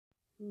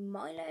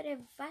Moin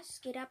Leute, was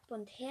geht ab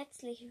und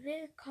herzlich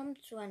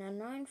willkommen zu einer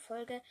neuen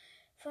Folge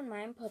von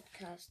meinem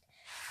Podcast.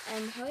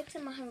 Heute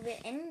machen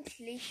wir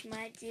endlich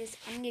mal dieses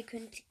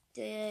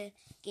angekündigte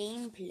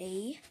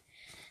Gameplay.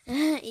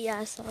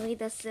 Ja, sorry,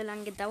 dass es so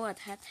lange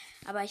gedauert hat,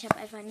 aber ich habe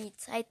einfach nie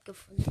Zeit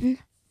gefunden.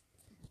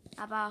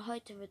 Aber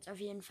heute wird es auf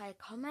jeden Fall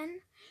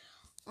kommen.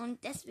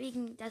 Und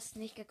deswegen, dass es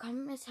nicht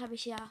gekommen ist, habe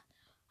ich ja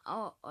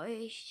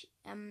euch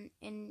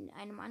in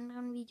einem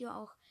anderen Video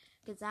auch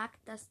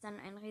gesagt, dass dann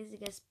ein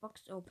riesiges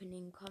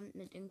Box-Opening kommt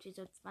mit irgendwie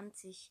so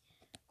 20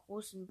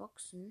 großen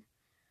Boxen.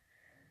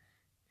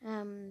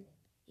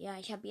 Ja,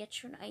 ich habe jetzt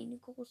schon eine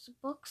große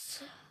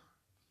Box.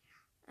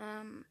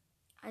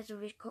 Also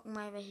wir gucken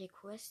mal, welche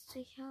Quests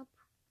ich habe.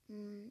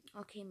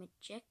 Okay, mit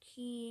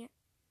Jackie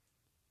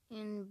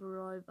in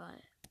Brawl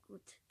Ball.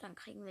 Gut, dann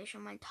kriegen wir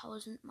schon mal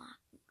 1000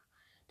 Marken.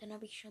 Dann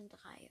habe ich schon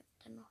 3.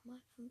 Dann nochmal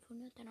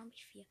 500, dann habe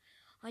ich 4.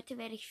 Heute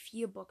werde ich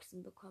 4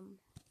 Boxen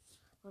bekommen.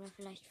 Oder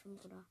vielleicht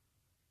 5 oder...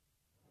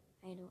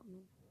 I don't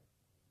know.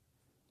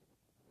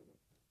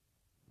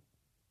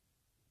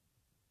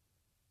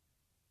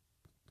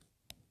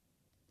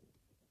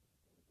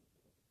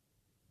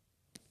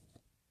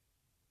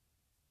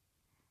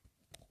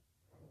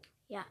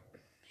 Ja,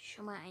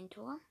 schon mal ein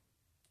Tor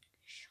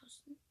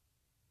geschossen.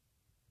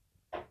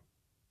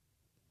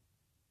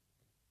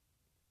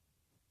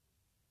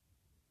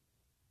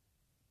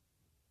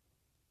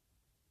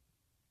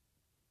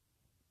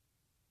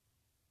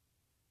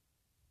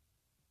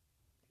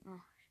 Oh,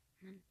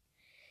 Mann.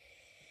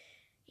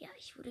 Ja,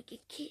 ich wurde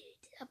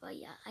gekillt, aber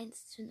ja,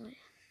 1:0.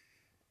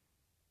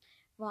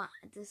 Boah,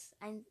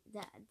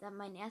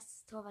 mein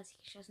erstes Tor, was ich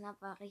geschossen habe,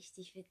 war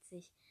richtig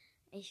witzig.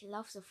 Ich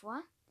laufe so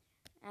vor,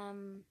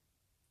 und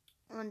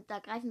da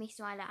greifen mich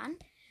so alle an.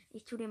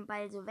 Ich tue den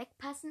Ball so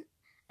wegpassen,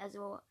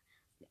 also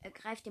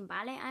greife den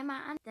Ball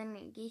einmal an,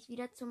 dann gehe ich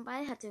wieder zum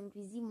Ball, hatte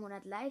irgendwie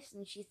 700 Lives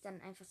und schieße dann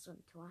einfach so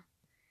ein Tor.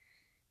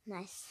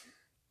 Nice.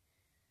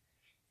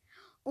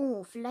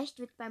 Oh, vielleicht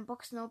wird beim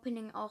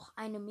Boxen-Opening auch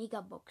eine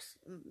Megabox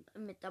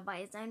mit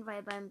dabei sein,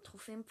 weil beim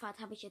Trophäenpfad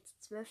habe ich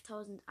jetzt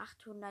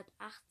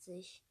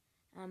 12.880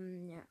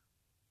 ja,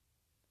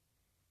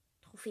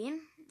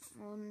 Trophäen.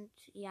 Und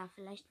ja,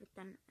 vielleicht wird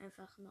dann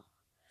einfach noch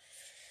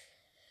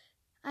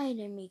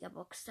eine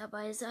Megabox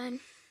dabei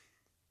sein.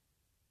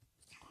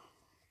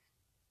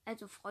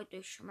 Also freut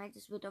euch schon mal,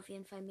 das wird auf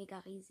jeden Fall mega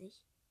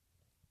riesig.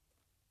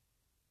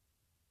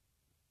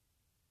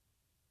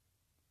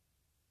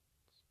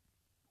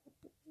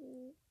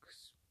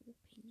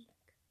 Box-Opening.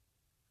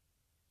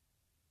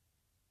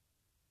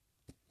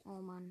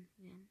 Oh Mann,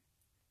 wir haben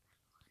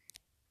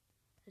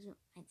verloren. Also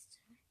 1:2.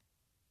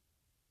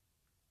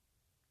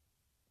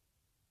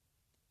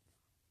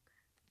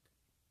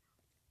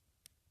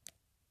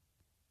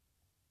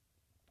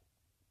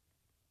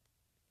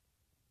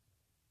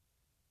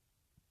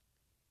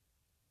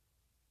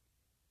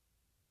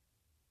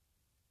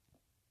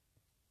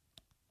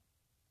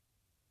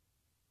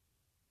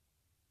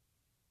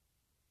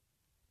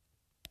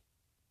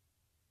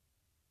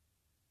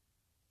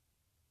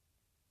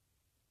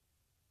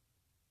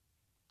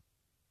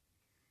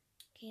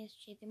 Okay, es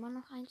steht immer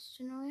noch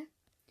 1:0.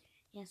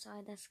 Ja,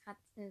 sorry, dass es gerade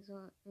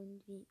so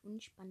irgendwie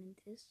unspannend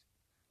ist.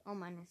 Oh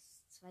Mann, es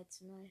ist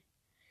 2:0.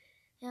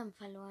 Wir haben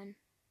verloren.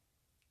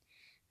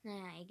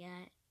 Naja,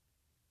 egal.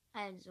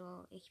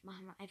 Also, ich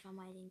mache einfach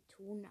mal den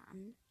Ton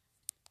an.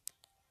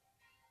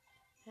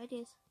 Hört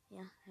ihr es?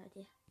 Ja, hört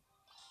ihr.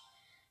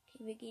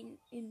 Okay, wir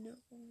gehen in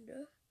eine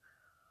Runde.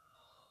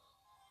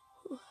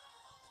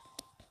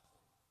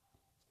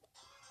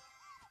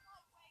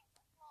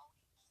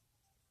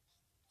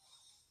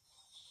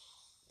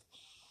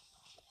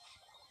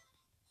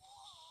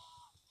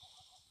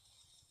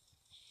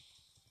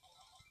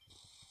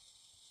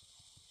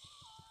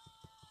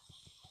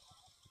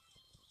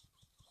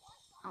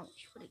 Oh,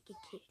 ich wurde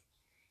gekillt.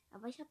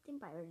 Aber ich habe den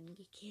Byron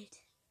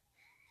gekillt.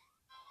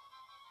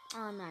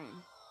 Oh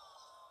nein.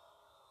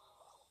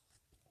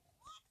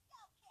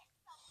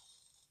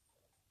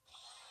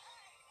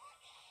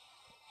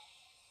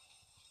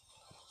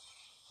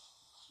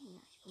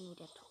 Ja, ich bin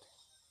wieder tot.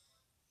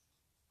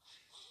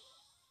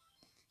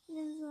 Ich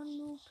bin so ein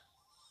Noob.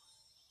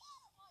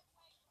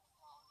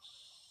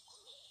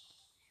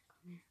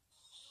 Komm her.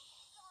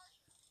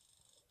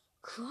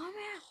 Komm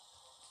her.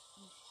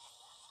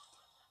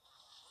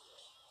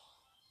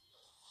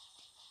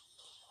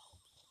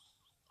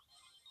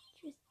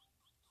 Tschüss.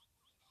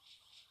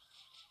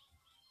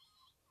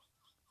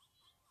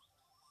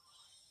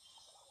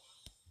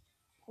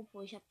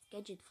 Apropos, ich habe das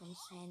Gadget von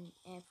nicht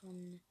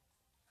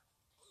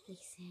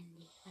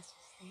Sandy. Was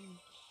für Sandy?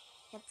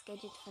 Ich habe das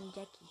Gadget von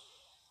Jackie.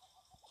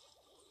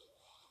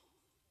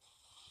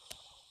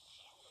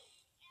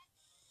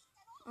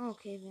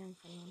 Okay, wir haben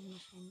verloren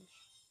wahrscheinlich.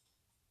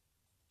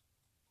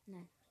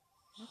 Nein,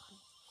 noch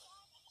nicht.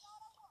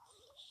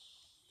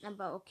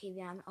 Aber okay,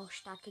 wir haben auch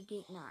starke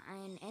Gegner.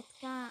 Ein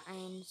Edgar,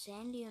 ein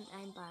Sandy und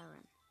ein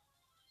Byron.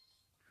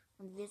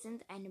 Und wir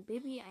sind eine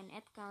Bibi, ein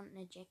Edgar und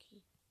eine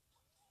Jackie.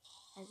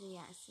 Also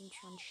ja, es sind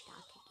schon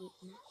starke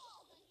Gegner.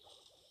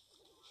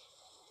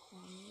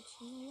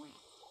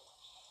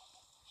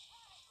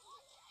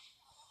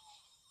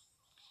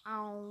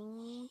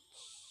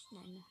 Autsch.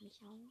 Nein, noch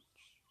nicht Autsch.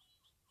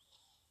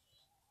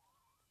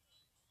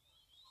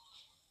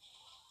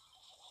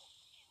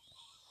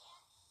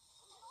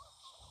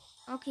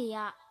 Okay,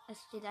 ja,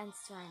 es steht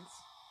 1:1.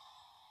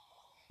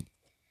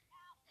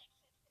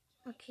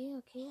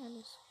 Okay,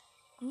 alles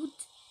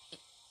gut.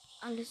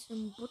 Alles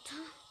in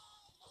Butter.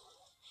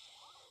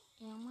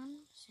 Ja,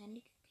 Mann,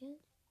 Sandy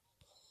gekillt.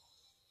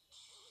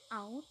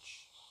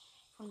 Autsch.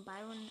 Von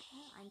Byron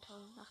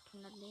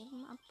 1800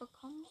 Leben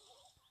abbekommen.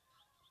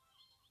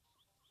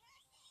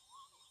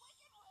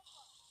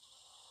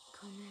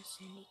 Komm her,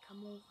 Sandy,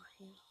 komm over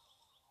hier.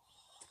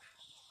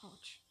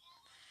 Autsch.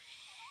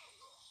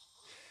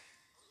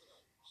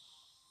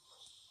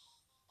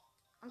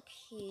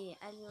 Okay,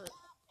 also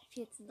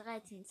 14,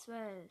 13,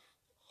 12,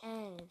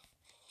 11,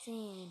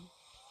 10,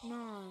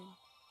 9,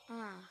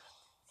 8,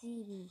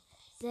 7,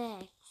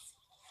 6,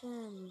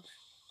 5,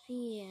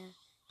 4,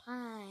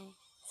 3,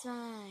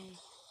 2,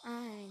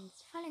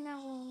 1.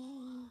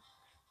 Verlängerung.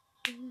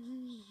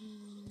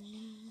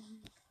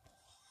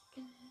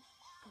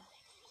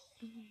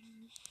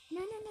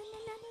 Nein.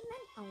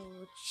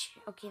 Autsch.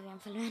 Okay, wir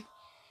haben verloren.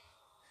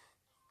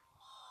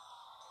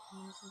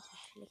 Wir sind so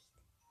schlecht.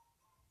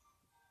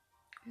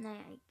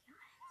 Naja, egal.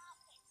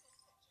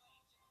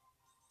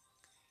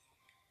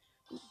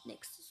 Gut,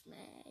 nächstes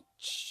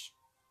Match.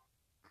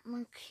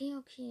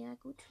 Okay, ja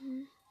gut.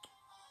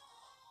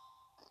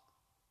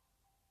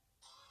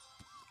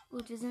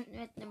 Gut, wir sind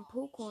mit einem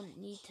Poco und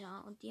Nita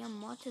und die haben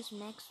Mortis,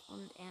 Max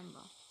und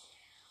Amber.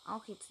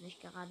 Auch jetzt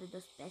nicht gerade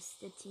das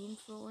beste Team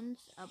für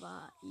uns,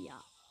 aber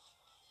ja.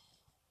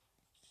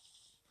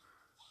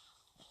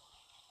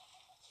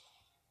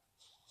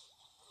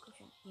 Gut,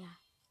 ja.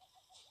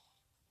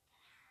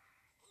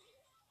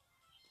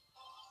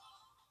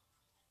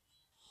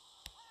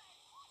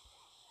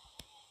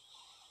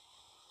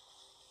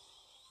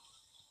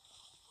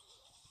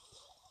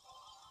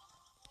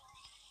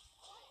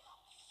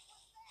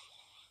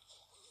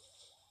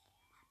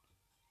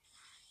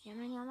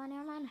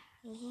 Ja, Mann.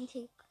 Wir sind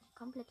hier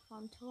komplett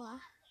vorm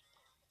Tor.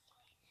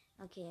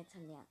 Okay, jetzt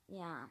haben wir.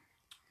 Ja,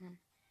 Mann.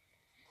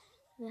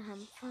 Wir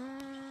haben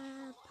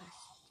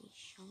verpasst die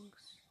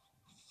Chance.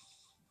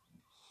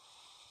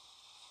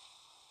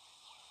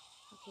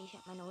 Okay, ich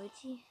habe meine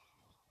Ulti,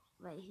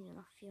 weil ich nur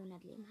noch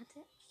 400 Leben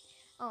hatte.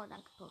 Oh,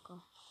 danke,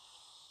 Poco.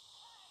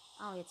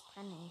 Oh, jetzt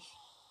brenne ich.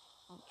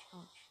 Autsch.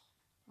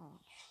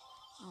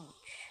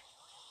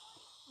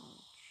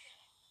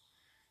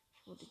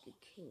 Ich wurde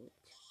gekillt.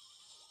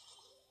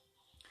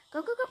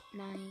 Go.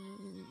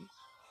 Nein.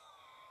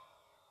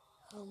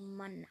 Oh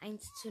Mann,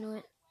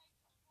 1:0.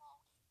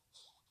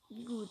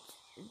 Gut,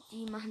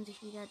 die machen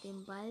sich wieder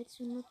den Ball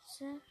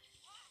zunutze.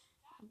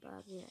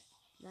 Aber wir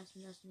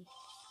lassen das nicht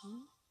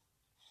tun.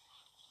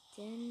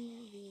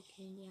 Denn wir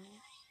killen die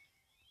alle.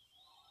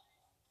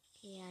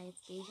 Okay, ja,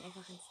 jetzt gehe ich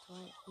einfach ins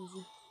Tor.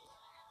 Easy.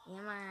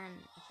 Ja, Mann,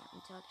 ich habe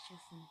ein Tor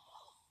geschossen.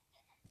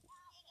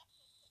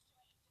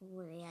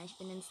 Oh ja, ich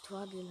bin ins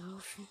Tor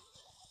gelaufen.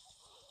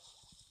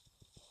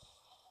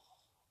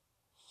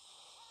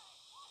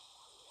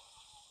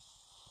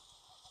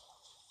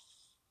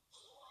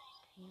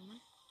 Okay,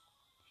 Mann.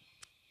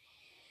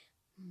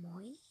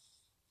 Moin.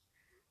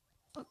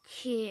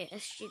 Okay,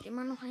 es steht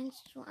immer noch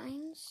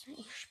 1:1.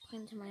 Ich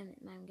sprinte mal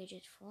mit meinem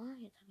Gadget vor.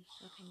 Jetzt habe ich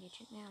zwar kein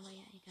Gadget mehr, aber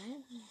ja,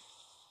 egal.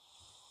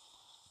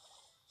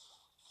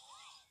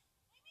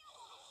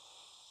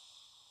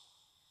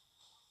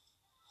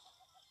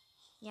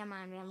 Ja,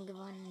 Mann, wir haben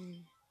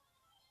gewonnen.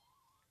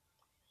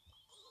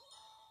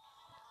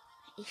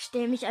 Ich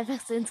stelle mich einfach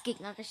so ins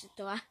gegnerische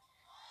Tor.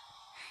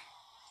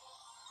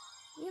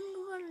 Wir haben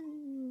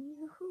gewonnen.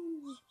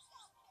 Juhu.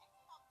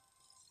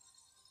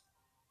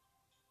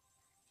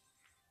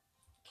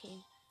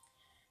 Okay.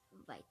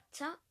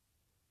 Weiter.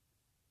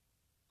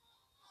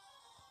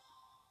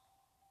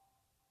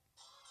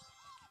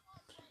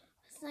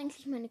 Was ist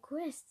eigentlich meine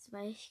Quest?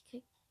 Weil ich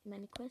krieg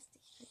meine Quest.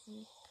 Ich krieg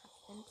nicht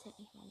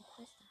gerade nicht meine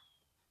Quest.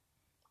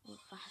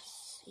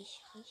 Was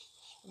ich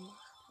richtig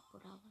gemacht habe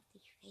oder was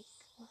ich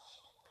fake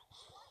gemacht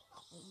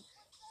habe.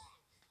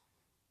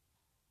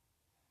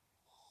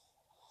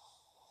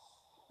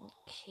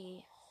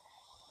 Okay.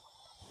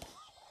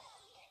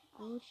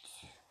 Gut.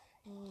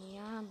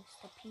 Ja,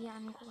 Mr. P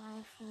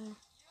angreifen.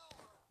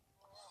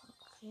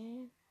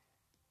 Okay.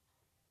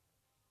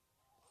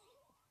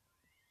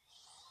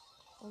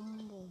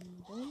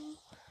 Bum.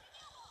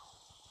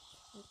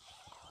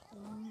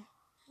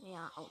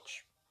 Ja,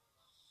 ouch.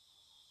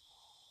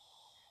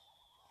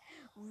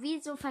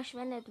 Wieso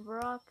verschwendet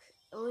Brock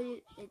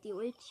die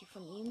Ulti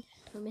von ihm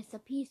für Mr.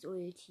 P's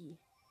Ulti?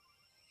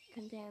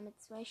 Könnte er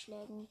mit 2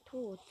 Schlägen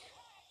tot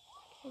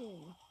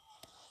killen.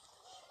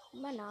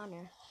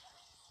 Banane.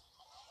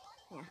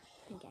 Ja,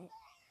 geil.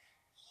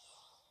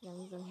 Wir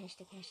haben so ein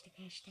Hashtag.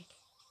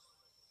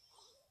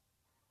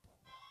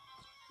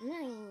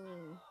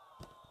 Nein.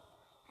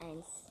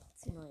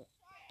 1:0.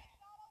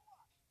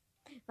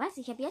 Was?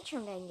 Ich habe jetzt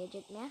schon kein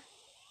Gadget mehr.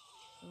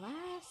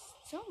 Was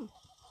zum?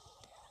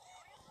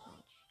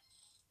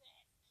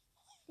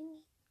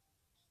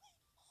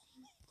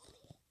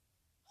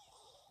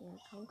 Ja,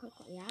 komm.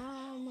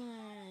 Ja,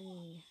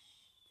 Mann.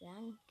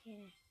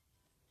 Danke.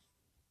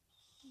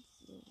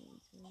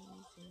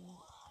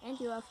 And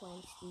you are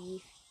friend,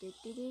 Steve.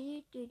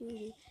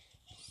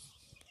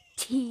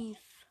 Steve.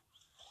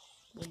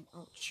 Bumm,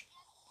 ouch.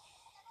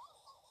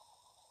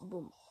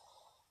 Bumm.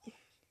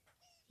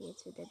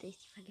 Jetzt wird er durch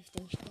die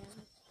Vergiftung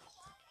sterben.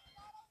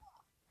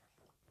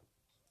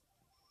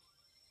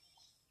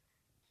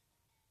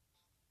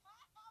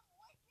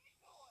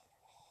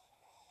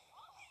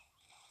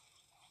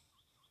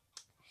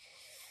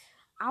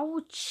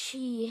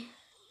 Autschi.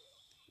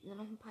 Nur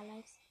noch ein paar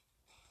Likes.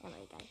 Ja, aber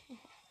egal.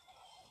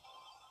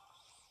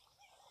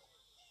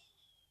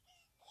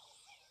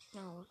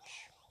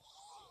 Autsch.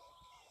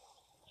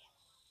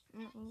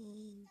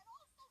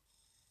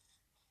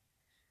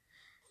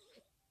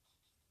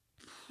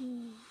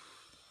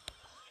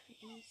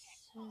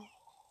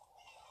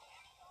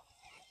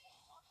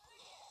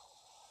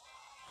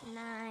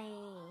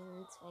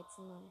 Nein,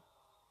 2:0.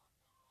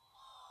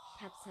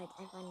 Ich hab's halt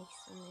einfach nicht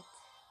so mit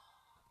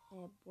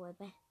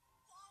Ballball.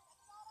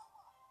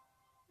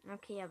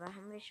 Okay, aber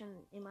haben wir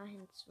schon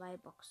immerhin 2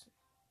 Boxen.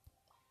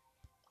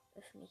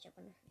 Öffne ich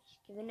aber noch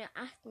nicht. Gewinne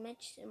 8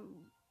 Matches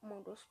im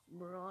Modus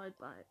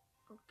Brawlball.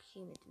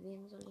 Okay, mit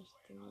wem soll ich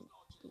denn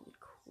die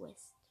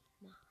Quest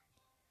machen?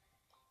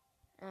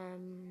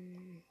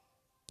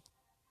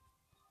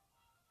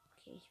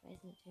 Okay, ich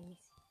weiß nicht, wem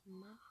ich sie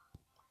mache.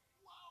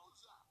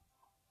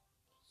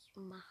 Ich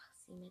mache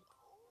sie mit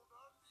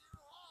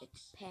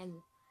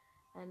Pam.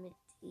 Weil mit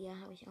ihr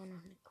habe ich auch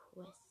noch eine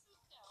Quest.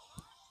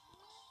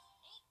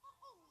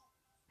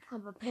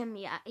 Aber Pam,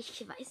 ja,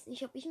 ich weiß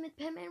nicht, ob ich mit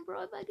Pam einen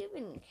Brawlball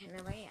gewinnen kann.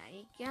 Aber ja,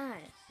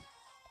 egal.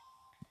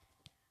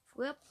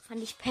 Früher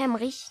fand ich Pam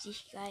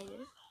richtig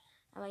geil.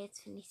 Aber jetzt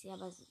finde ich sie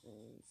aber so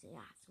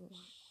echt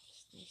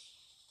nicht.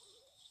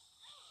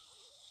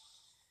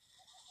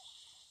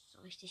 So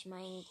richtig,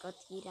 mein Gott,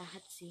 jeder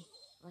hat sie.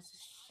 Was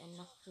ist denn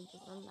noch für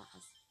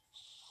Besonderes,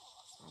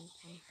 was man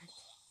Pam hat?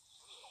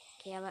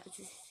 Okay, aber es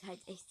ist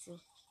halt echt so.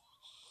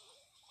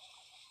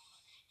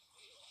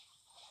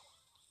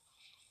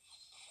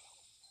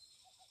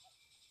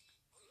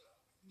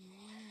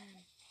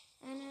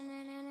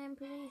 Nein,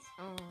 please.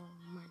 Oh,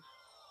 Mann.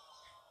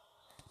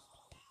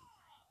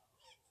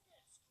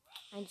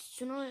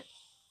 1:0.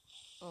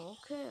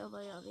 Okay,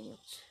 aber ja, wen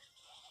jetzt?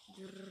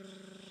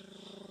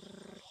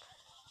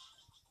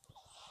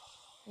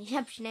 Ich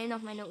habe schnell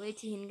noch meine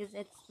Ulti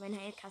hingesetzt, meinen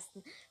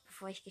Heilkasten,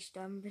 bevor ich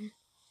gestorben bin.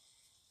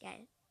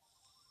 Geil.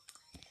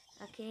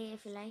 Okay,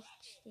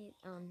 vielleicht steht...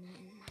 Oh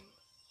nein, Mann.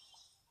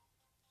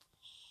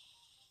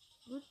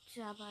 Gut,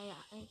 aber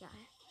ja,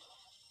 egal.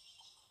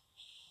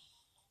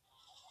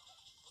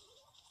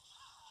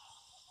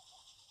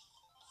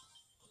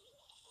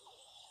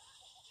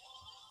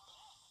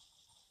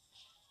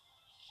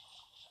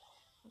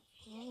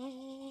 Nein.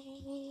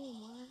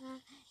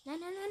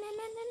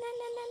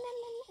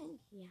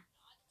 Ja.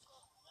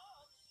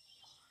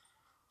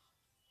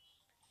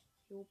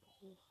 Jo,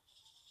 Bro.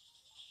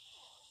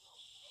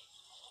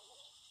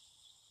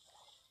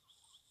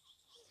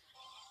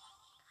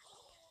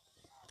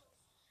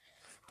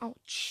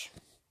 Autsch.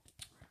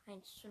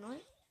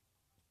 1:0.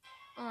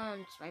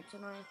 Und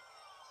 2:0.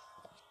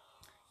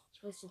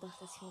 Ich wusste doch,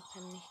 dass ich mit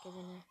Pam nicht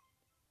gewinne.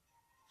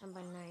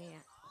 Aber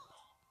naja.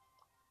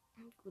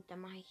 Gut,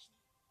 dann mache ich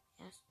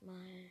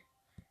erstmal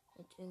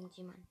mit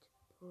irgendjemand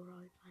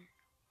Brawlball.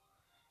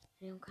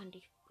 Wem kann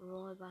ich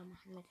Brawlball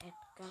machen? Mit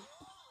Edgar.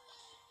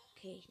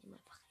 Okay, ich nehme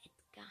einfach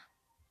Edgar.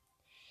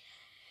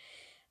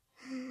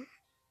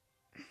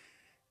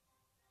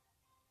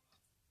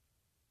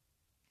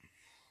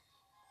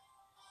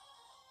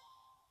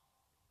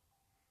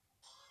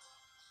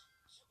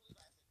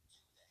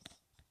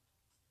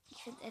 Ich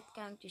finde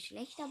Edgar irgendwie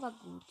schlecht, aber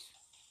gut.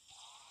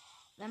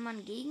 Wenn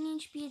man gegen ihn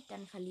spielt,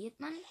 dann verliert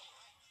man.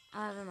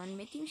 Aber wenn man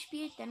mit ihm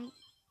spielt, dann...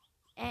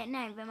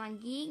 wenn man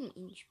gegen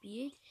ihn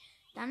spielt,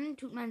 dann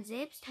tut man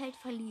selbst halt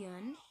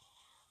verlieren.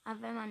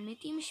 Aber wenn man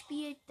mit ihm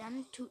spielt,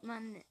 dann tut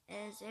man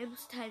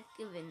selbst halt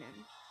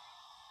gewinnen.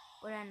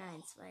 Oder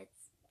nein, es war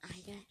jetzt... Ach,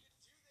 egal.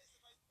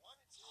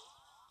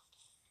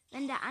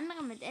 Wenn der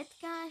andere mit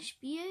Edgar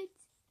spielt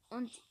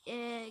und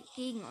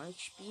gegen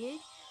euch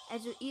spielt,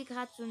 also ihr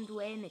gerade so ein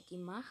Duell mit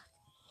ihm macht,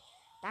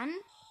 dann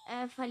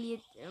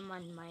verliert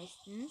man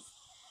meistens.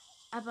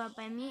 Aber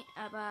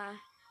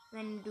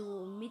wenn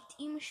du mit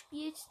ihm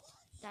spielst,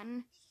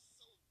 dann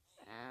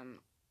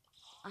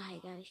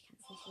egal, ich kann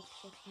es nicht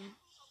wirklich erklären.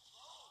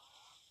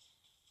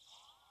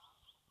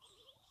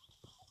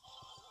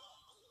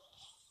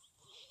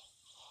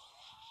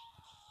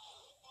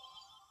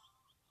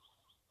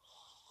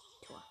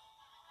 Tor.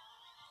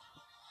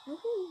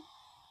 Juhu.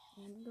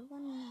 Wir haben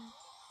gewonnen.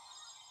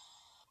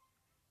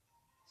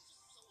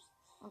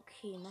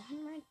 Okay, noch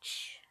ein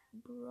Match.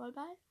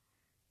 Brawlball.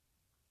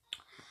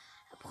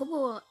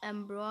 Apropos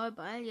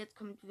Brawlball, jetzt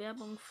kommt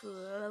Werbung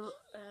für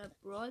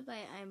Brawl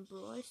bei einem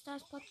Brawl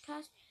Stars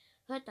Podcast.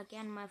 Hört da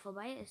gerne mal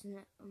vorbei, ist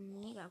ein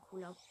mega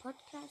cooler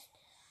Podcast.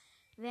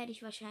 Werde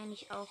ich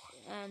wahrscheinlich auch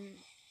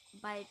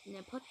bald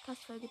eine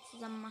Podcast-Folge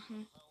zusammen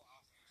machen.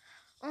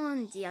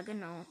 Und ja,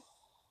 genau.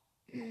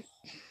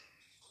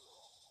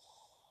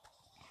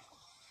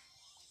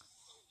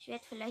 Ich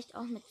werde vielleicht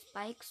auch mit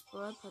Spikes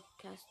Brawl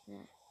Podcast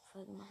eine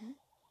Folge machen.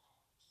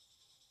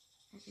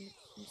 Also mit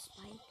dem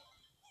Spike.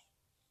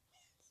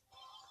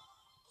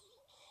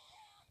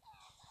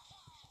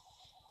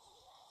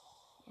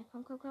 Ja,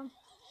 komm.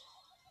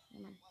 Ja,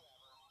 Mann.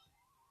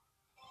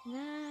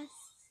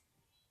 Was?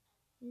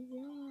 Wieso,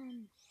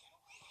 Mann?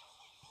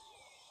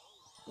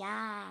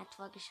 Ja,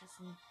 Tor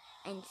geschossen.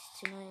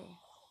 1:0.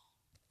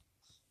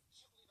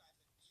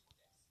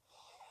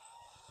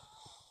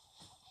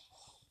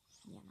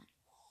 Ja, Mann.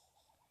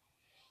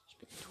 Ich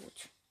bin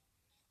tot.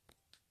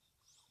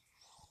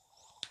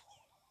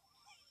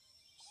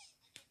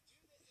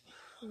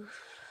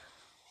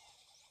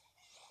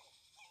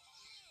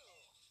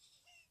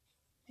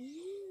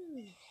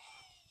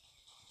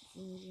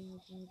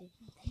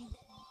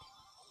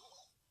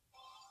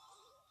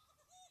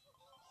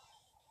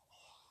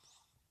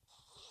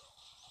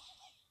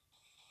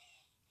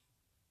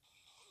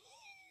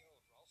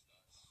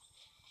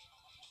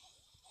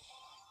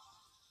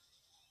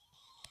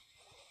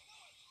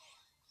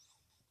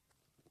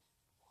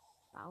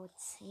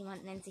 Bautz.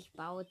 Jemand nennt sich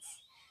Bautz.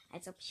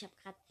 Als ob ich habe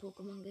gerade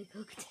Pokémon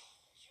geguckt.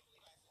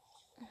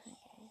 Okay.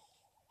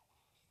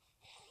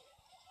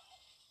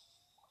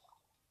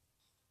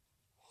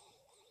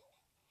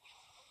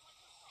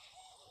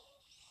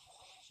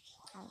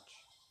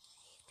 Autsch.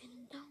 Ich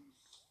bin down.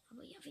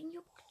 Aber ja, wen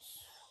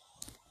juckt's?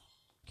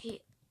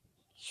 Okay.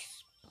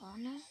 Ich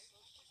spawne.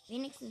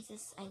 Wenigstens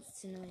ist es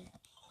 1:0.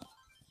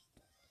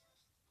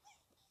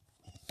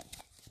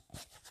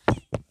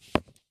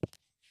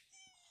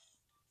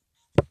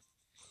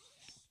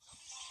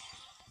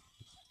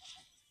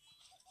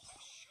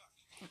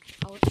 Okay,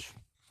 ouch.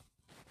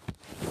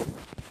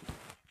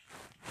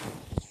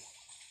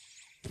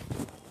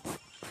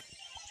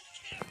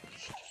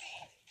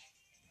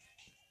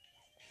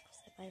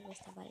 Wo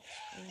ist der Ball?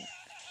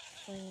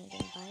 Ich hole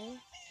den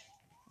Ball.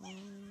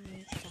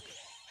 Und zack.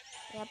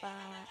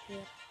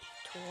 Ihr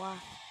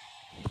Tor.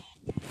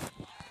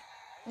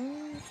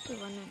 Und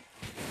gewonnen.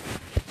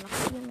 Noch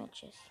 4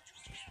 Matches.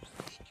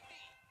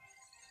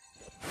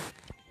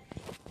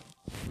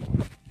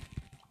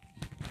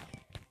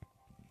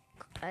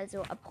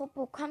 Also,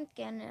 apropos, kommt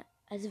gerne.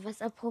 Also,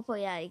 was apropos,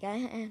 ja,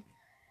 egal.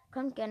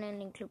 Kommt gerne in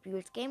den Club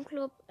Jules Game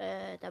Club.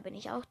 Da bin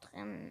ich auch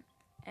drin.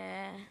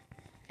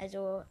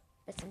 Also,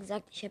 besser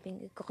gesagt, ich habe ihn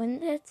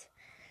gegründet.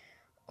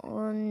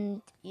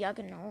 Und ja,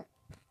 genau.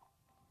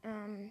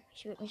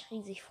 Ich würde mich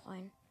riesig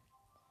freuen.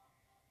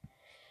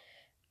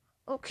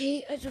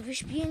 Okay, also wir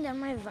spielen dann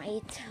mal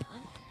weiter.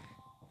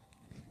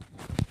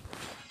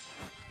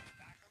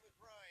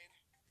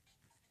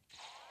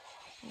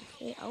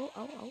 Okay,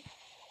 au.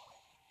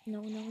 No.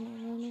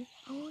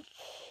 Autsch.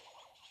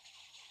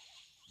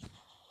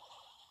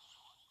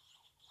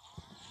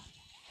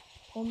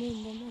 Bum.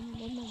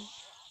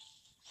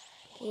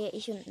 Okay,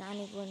 ich und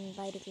Nani wurden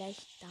beide gleich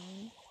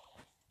down.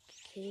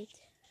 Gekillt.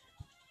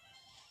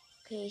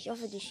 Okay, ich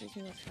hoffe, die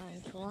schießen jetzt mal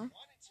ein Tor.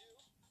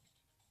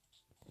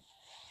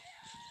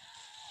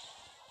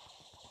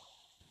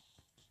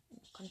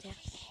 Kommt her.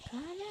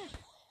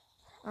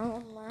 Oh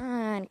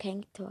Mann,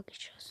 kein Tor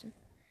geschossen.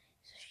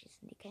 So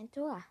schießen die kein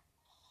Tor.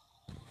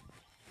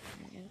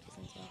 Und irgendwie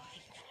sind sie auch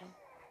richtig schlau.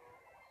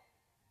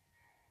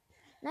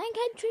 Nein,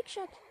 kein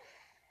Trickshot.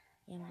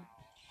 Ja, Mann.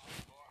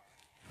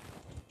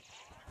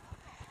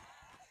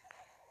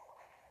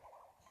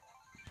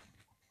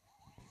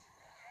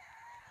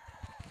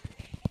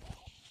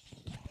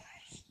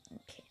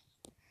 Okay.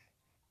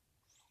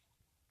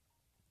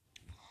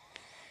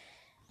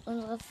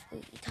 Unsere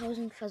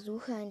 1000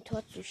 Versuche, ein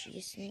Tor zu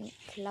schießen,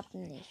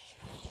 klappen nicht.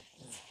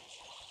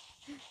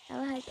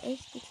 Aber halt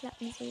echt, die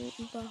klappen so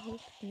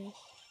überhaupt nicht.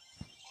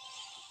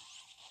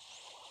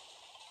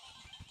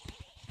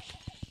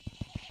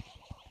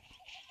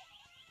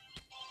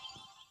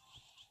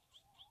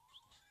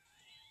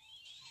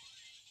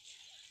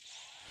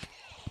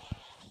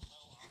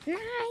 Nein,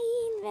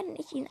 wenn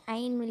ich ihn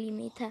 1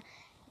 Millimeter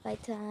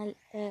weiter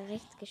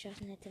rechts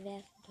geschossen hätte, wäre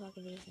es ein Tor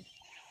gewesen.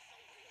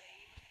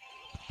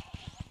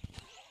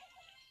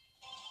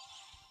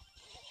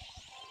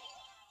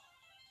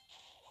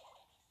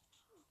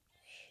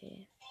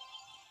 Okay.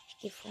 Ich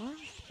gehe vor,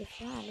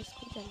 alles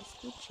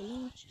gut,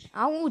 chilling.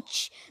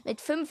 Autsch!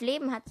 Mit 5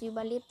 Leben hat sie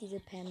überlebt,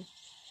 diese Pam.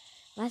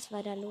 Was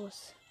war da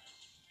los?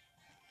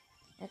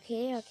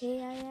 Okay, ja.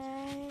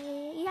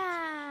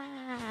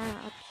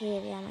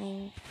 Okay, wir haben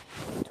ein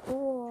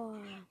Tor.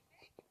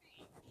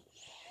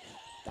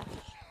 Da.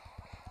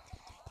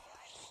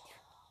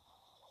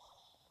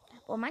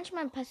 Boah,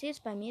 manchmal passiert es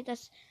bei mir,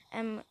 dass,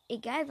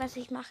 egal was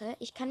ich mache,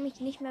 ich kann mich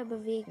nicht mehr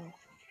bewegen.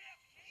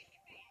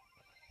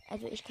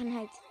 Also ich kann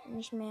halt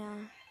nicht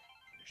mehr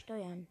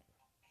steuern.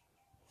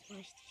 So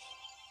richtig.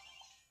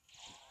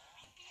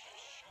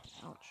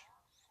 Autsch.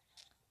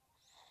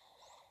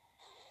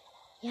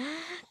 Ja,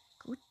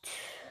 gut.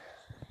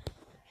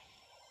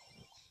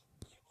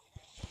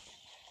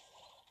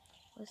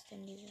 Wo ist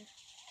denn diese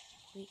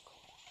Rico?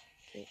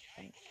 Okay,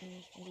 dann nehme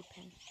ich in die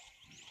Pen.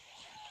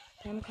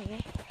 Pam, komm her.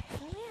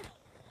 Komm her.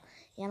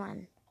 Ja,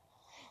 Mann.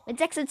 Mit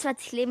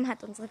 26 Leben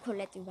hat unsere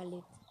Colette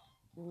überlebt.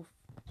 Uff.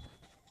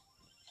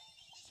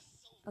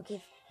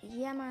 Okay.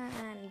 Ja,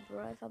 Mann.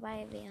 Brawl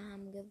vorbei. Wir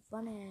haben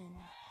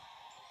gewonnen.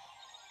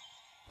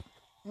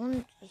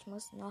 Und ich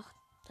muss noch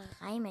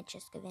 3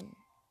 Matches gewinnen.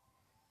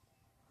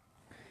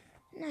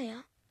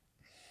 Naja.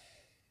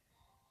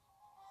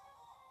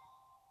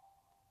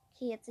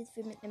 Okay, jetzt sind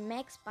wir mit einem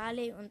Max,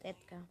 Barley und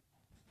Edgar.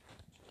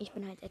 Ich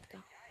bin halt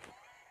Edgar.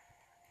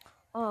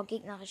 Oh,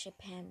 gegnerische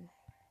Pam.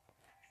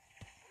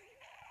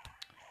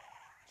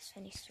 Das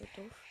finde ich so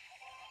doof.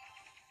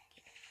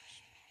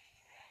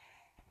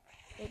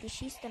 Ja, die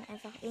schießt dann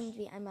einfach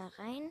irgendwie einmal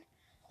rein.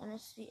 Dann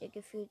ist sie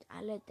gefühlt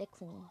alle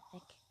Deckung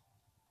weg.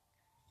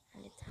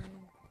 Alle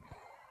Tarnung.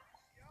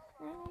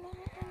 Nein.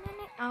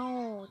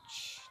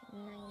 Autsch.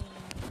 Nein.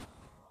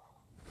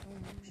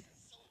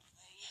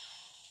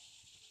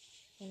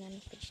 Ja, Mann,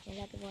 ich bin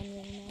schneller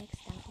geworden wie Max.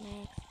 Danke,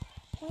 Max.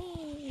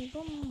 Hui,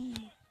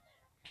 bumm.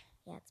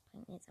 Ja, das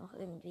bringt mir jetzt auch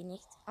irgendwie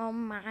nichts. Oh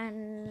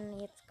Mann,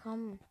 jetzt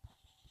komm.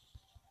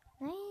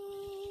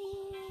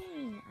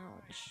 Nein.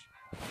 Autsch.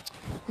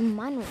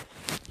 Manu.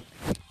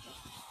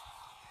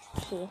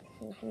 Okay,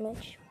 noch ein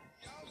Match.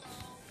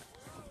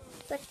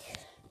 Zack.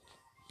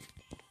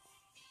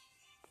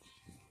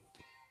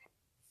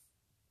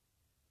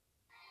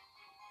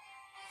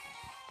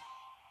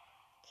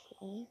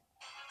 Okay.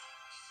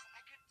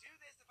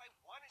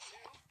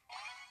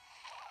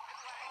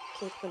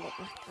 Okay,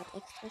 Colette macht gerade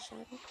extra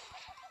Schaden.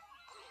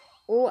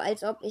 Oh,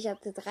 als ob. Ich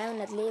hatte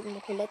 300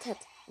 Leben. Colette hat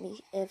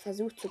mich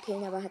versucht zu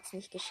killen, aber hat es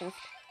nicht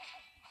geschafft.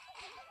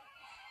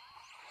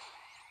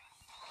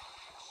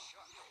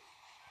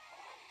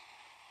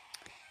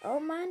 Oh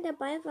Mann, der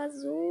Ball war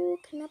so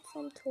knapp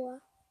vom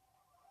Tor.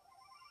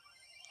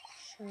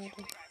 Schade.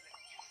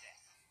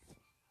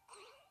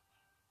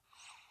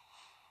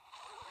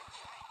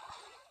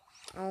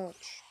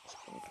 Autsch, ich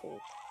bin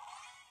tot.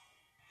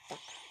 Zack.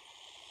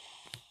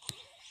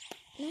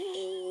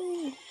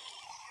 Nein.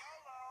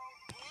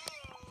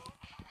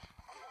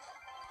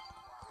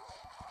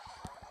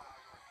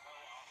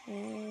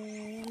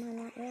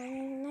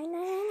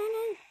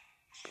 Nein.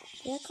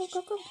 Ja,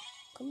 komm.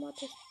 Komm,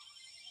 Mortis.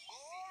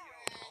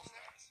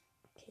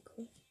 Okay,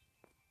 cool.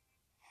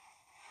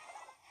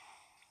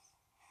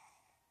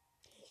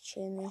 Ich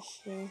chill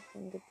mich hier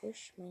im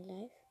Gebüsch, mein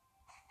Life.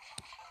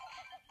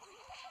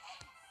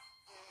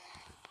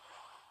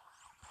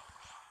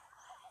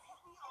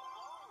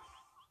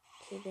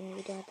 Okay, bin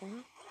wieder da.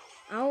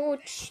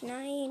 Autsch,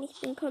 nein, ich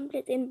bin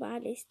komplett in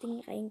Barleys Ding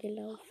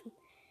reingelaufen.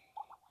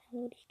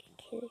 Dann wurde ich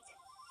gekillt.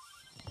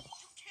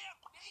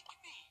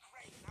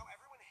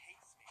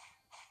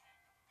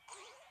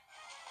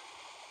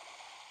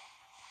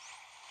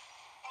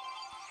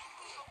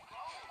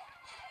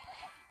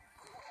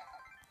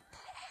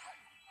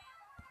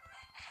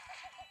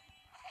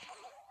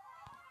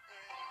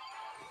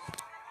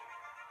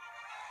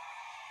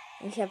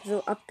 Ich habe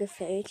so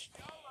abgefälscht.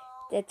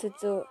 Der tut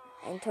so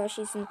ein Tor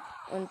schießen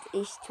und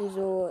ich tue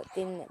so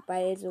den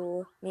Ball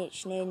so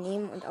schnell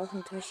nehmen und auch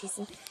ein Tor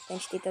schießen. Dann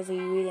steht da so,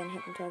 Julian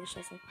hat ein Tor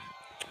geschossen.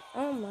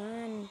 Oh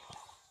Mann.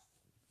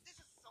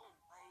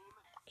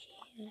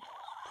 Okay,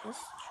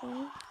 passt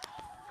schon.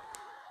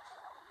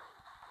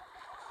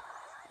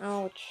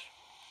 Autsch.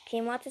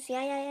 Okay, Mortis,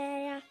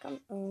 ja,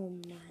 komm. Oh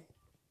Mann.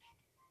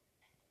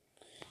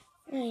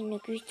 Meine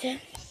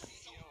Güte.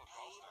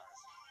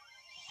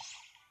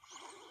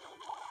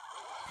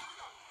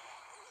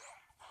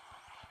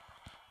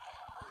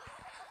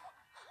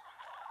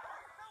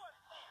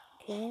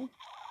 Okay.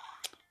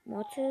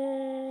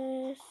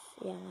 Mortis.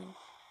 Ja, Mann.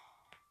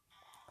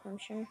 Komm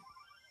schon.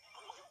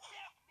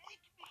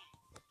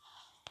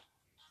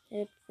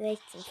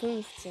 16,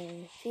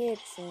 15,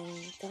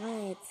 14,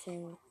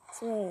 13,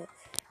 12,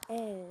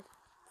 11,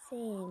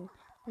 10,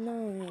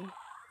 9,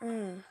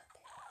 8,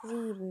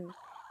 7,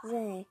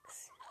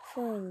 6,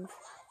 5,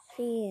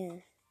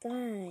 4,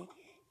 3,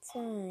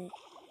 2,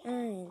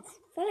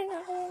 1.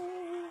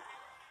 Verlängerung.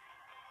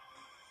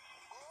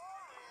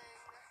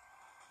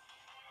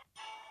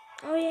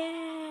 Oh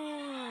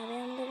yeah,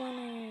 wir haben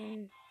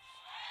gewonnen.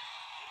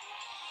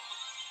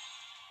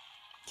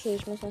 Okay,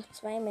 ich muss noch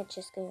 2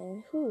 Matches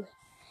gewinnen. Puh.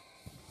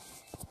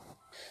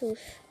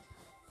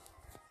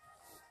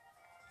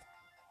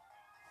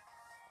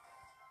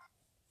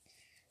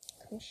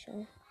 Komm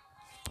schon.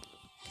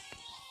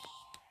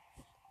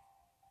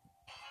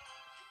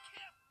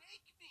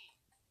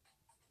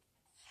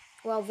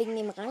 Wow, wegen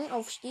dem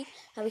Rangaufstieg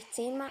habe ich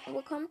 10 Marken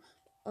bekommen.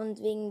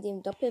 Und wegen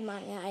dem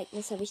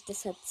Doppelmarkenereignis habe ich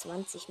deshalb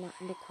 20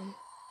 Marken bekommen.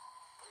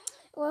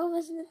 Wow,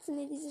 was nützen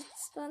mir diese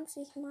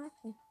 20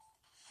 Marken?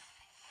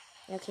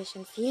 Ja, okay,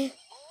 schon viel.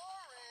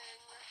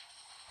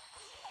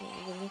 Ja,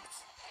 aber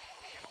nichts.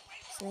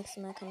 Das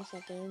nächste Mal kann ich ja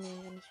Geld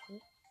nehmen, wenn ich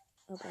will.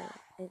 Aber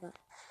egal.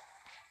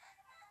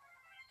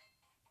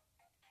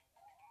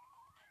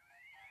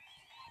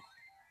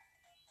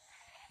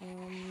 Oh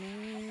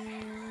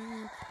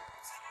Mann.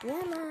 Ja,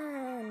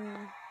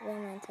 Mann. Wir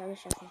haben ein Tor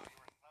geschossen.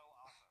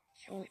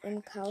 Wir haben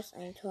im Chaos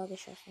ein Tor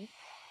geschossen.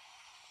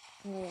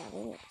 Oh ja,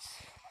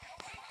 wenigstens.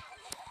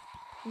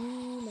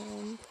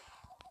 Niemand.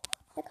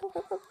 Ja, komm.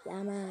 Ja,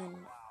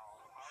 Mann.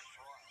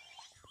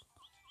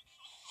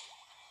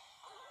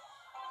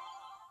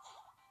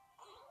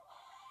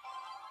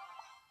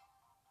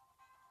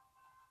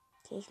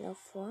 Okay, ich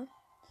laufe vor.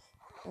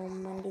 Oh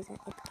Mann, dieser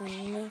Edgar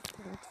nervt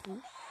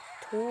irgendwie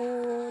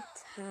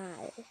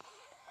total.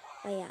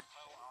 Ah ja.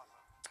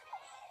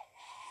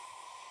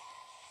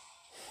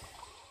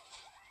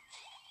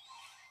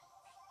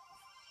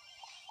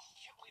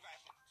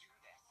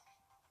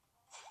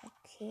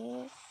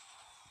 Okay.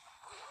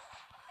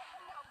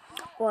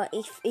 Boah,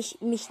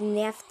 mich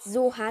nervt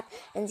so hart,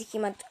 wenn sich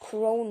jemand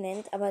Crow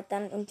nennt, aber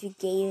dann irgendwie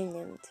Gale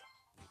nimmt.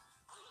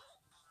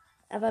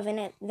 Aber wenn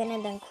er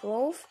dann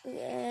Crow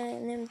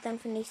nimmt, dann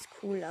finde ich es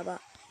cool. Aber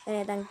wenn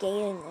er dann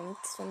Gale nimmt,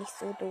 das finde ich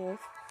so doof.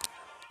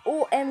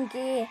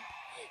 OMG.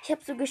 Ich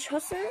habe so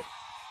geschossen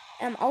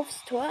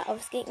aufs Tor,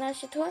 aufs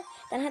gegnerische Tor.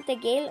 Dann hat der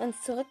Gale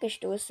uns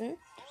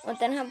zurückgestoßen.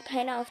 Und dann haben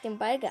keiner auf den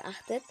Ball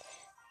geachtet.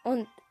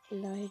 Und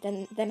lol,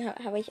 dann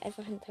habe ich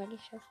einfach ein Tor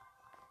geschossen.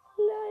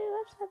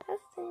 Lol, was war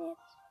das denn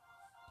jetzt?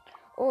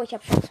 Oh, ich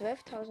habe schon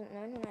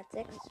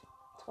 12.906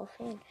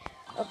 Trophäen.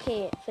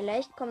 Okay,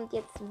 vielleicht kommt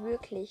jetzt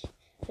wirklich.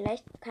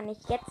 Vielleicht kann ich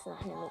jetzt noch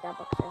eine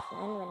Megabox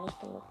öffnen, wenn ich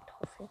genug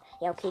Trophäen.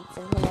 Ja, okay, das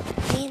sind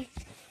 110.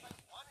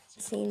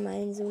 10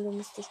 Mal in Solo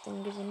müsste ich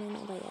dann gewinnen,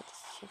 aber ja,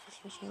 das schaffe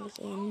ich wahrscheinlich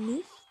eher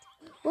nicht.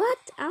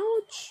 What?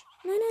 Autsch!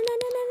 Nein.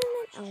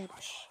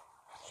 Autsch.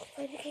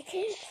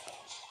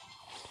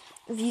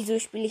 Wieso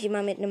spiele ich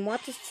immer mit einem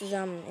Mortis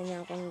zusammen in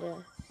der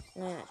Runde?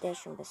 Naja, der ist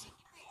schon ein bisschen.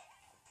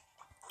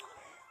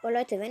 Boah,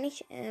 Leute, wenn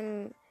ich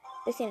ein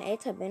bisschen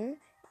älter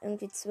bin,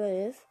 irgendwie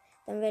 12,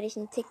 dann werde ich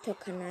einen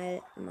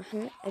TikTok-Kanal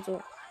machen.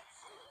 Also,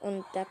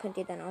 und da könnt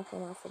ihr dann auch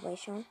immer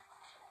vorbeischauen.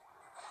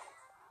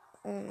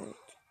 Und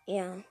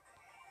ja,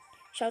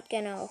 schaut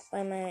gerne auch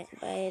bei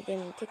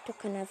dem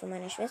TikTok-Kanal von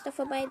meiner Schwester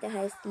vorbei. Der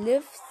heißt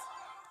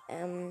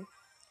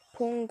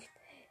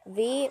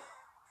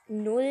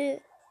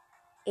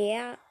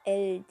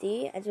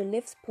livs.w0rld, also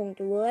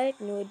livs.world,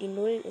 nur die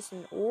 0 ist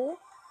ein O.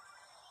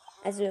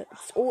 Also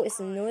das O ist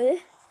ein 0.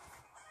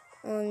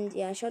 Und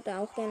ja, schaut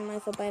da auch gerne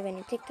mal vorbei, wenn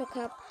ihr TikTok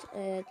habt.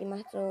 Die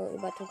macht so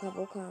über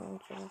Tokaboka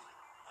und so.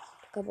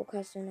 Tokaboka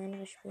ist so ein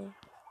anderes Spiel.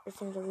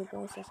 Bisschen so wie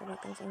Boys, aber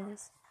ganz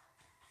anders.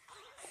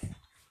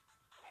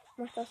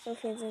 Macht auch so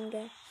viel Sinn,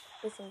 gell?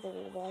 Bisschen so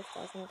wie Boys,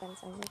 nur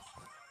ganz anders.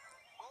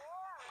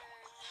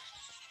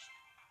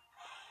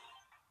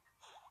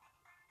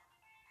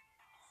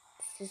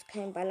 Das ist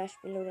kein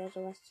Ballerspiel oder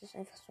sowas. Das ist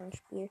einfach so ein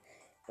Spiel.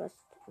 Du hast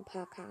ein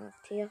paar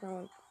Charaktere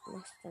und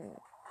machst dann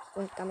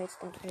und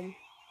gammelst dann rum.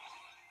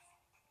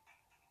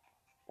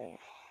 Ja,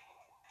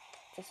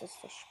 das ist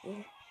das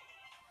Spiel.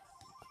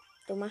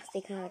 Du machst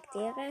die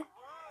Charaktere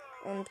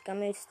und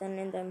gammelst dann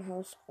in deinem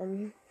Haus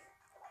rum.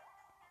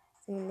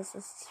 Zumindest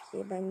ist das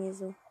Spiel bei mir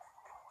so.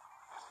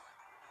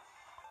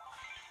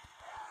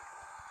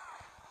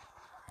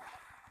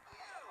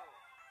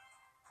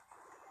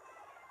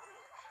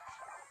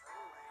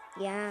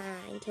 Ja,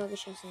 ein Tor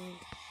geschossen.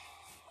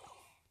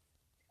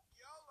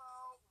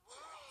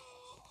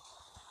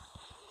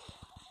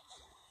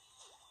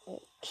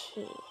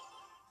 Okay.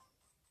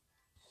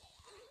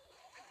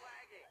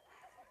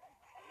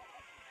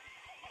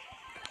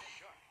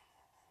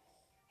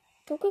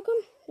 Komm.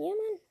 Ja,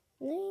 Mann.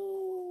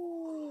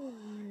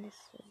 Nein.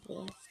 Das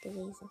wäre es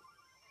gewesen.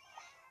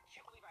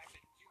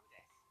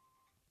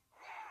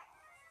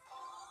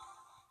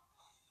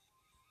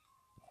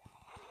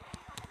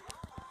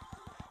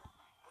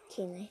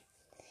 Okay, nein.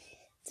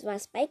 Zwar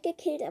Spike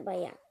gekillt, aber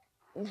ja.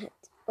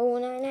 Oh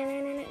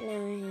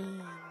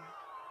nein.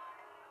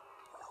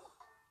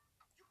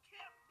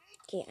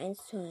 Okay, 1:1.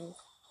 Das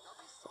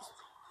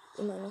ist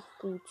immer noch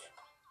gut.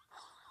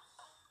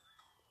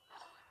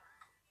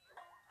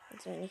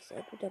 Das war nicht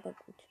sehr gut, aber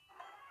gut.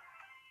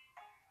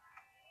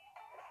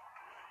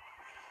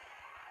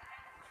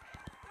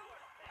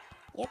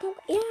 Ja, komm.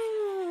 Ja!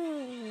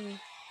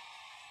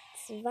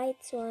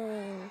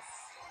 2:1.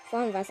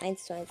 Vorhin war es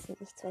 1:1,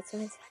 nicht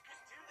 2:1.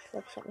 Ich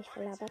glaube, ich habe mich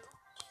verlabert.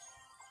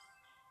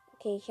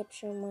 Okay, ich habe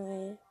schon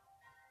mal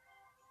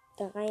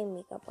 3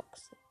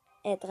 Megaboxen.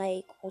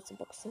 3 große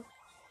Boxen.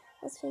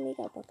 Was für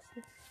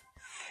Megaboxen?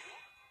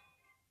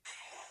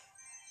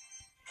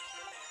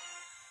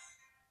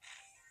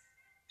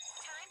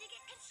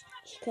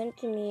 Ich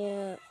könnte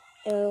mir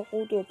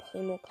Rudo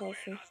Primo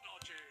kaufen.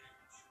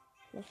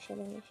 Mach ich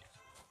aber nicht.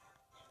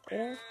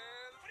 Oder?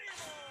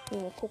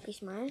 Ja, guck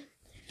ich mal.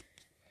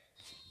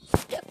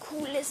 Ob der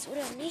cool ist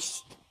oder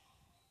nicht.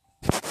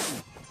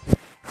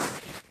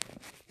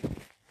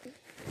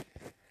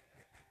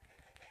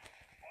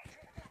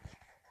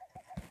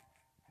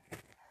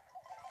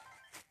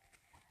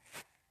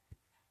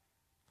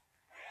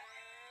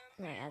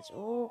 Naja,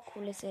 so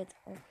cool ist er jetzt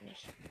auch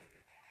nicht.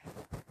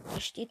 Da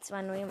steht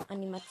zwar neue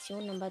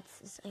Animation, aber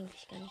das ist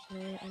eigentlich gar nicht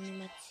neue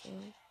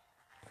Animation.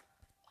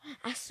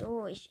 Ach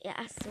so, mit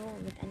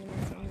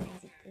Animationen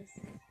sieht das.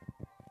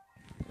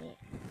 Nee,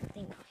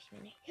 den kaufe ich mir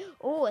nicht.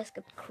 Oh, es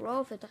gibt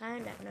Crow für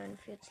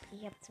 349.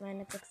 Ich habe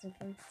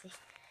 256.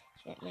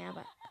 Ich werde mir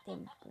aber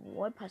den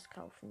Wallpass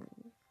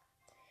kaufen.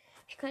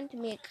 Ich könnte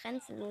mir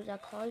grenzenloser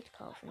Colt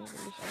kaufen,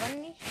 will ich aber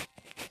nicht.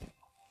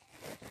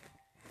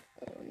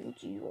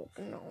 Und jo,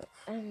 genau.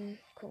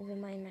 Gucken wir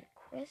mal in meine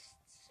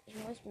Quests. Ich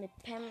muss mit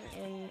Pam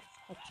in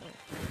Hotline.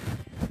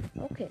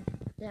 Okay,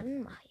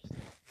 dann mache ich das.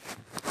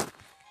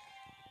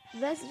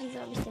 Ich weiß nicht, wieso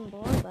habe ich den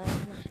Ballball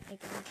gemacht.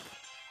 Egal.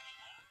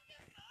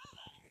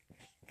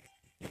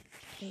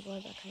 Den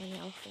Ballball kann man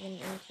ja auch gewinnen,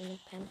 irgendwie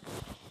mit Pam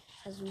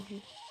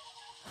versuchen.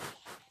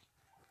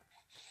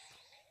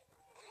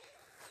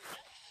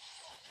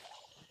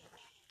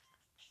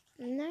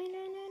 Nein.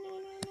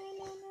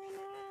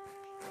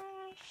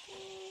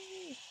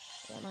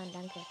 Ja, Mann,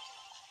 danke.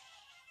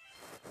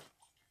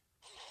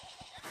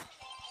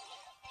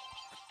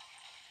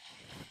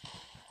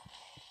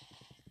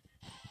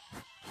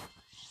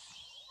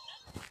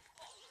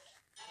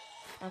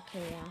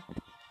 Okay, ja.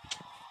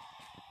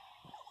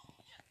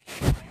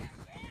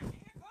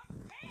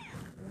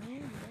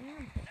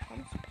 Nein,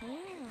 kommst her.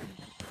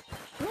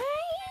 Nein!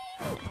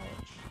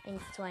 Autsch.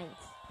 1:1.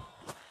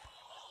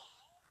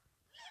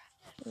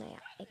 Naja,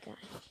 egal.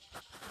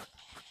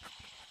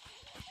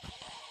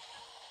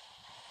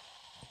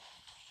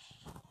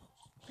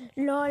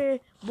 LOL,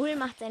 Bull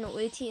macht seine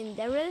Ulti in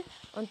Daryl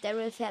und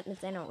Daryl fährt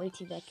mit seiner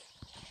Ulti weg.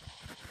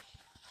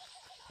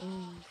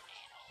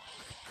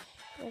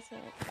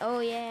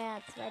 Oh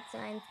yeah,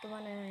 2:1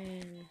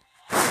 gewonnen.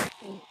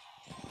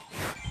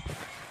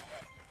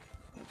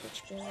 Und jetzt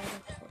spielen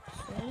wir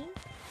trotzdem.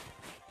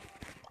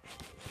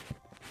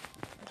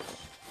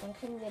 Dann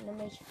kriegen wir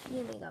nämlich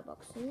 4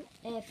 Megaboxen.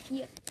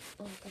 4.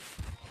 Oh Gott.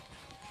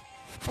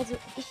 Also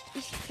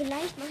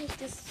vielleicht mache ich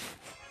das.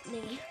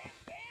 Nee.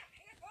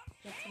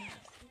 Jetzt mache ich es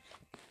nicht.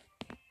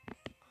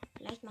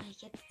 Vielleicht mache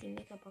ich jetzt die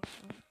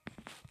Megaboxen.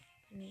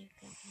 Nee,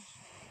 glaube nicht.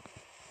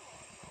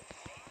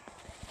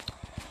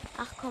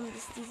 Ach komm,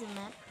 das ist diese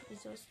Map.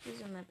 Wieso ist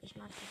diese Map? Ich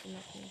mag diese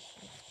Map nicht.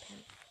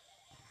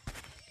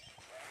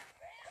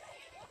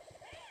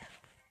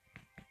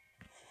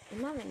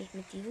 Immer wenn ich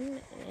mit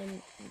diesem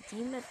die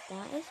Map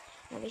da ist,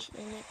 habe ich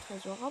eine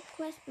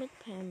Tresorraub-Quest mit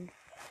Pam.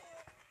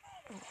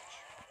 Autsch.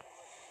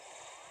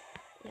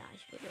 Ja,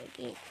 ich wurde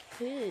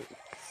gekillt.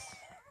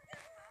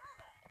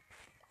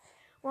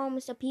 Wow,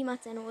 Mr. P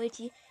macht seine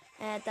Ulti.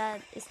 Da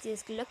ist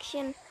dieses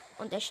Glöckchen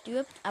und er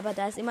stirbt, aber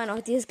da ist immer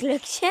noch dieses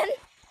Glöckchen.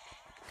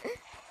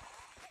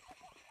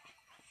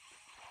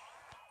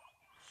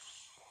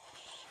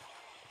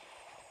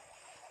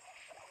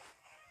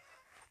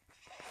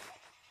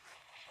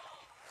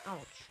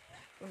 Autsch.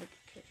 Wurde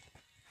gekillt.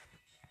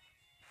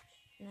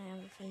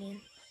 Naja, wir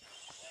verlieren.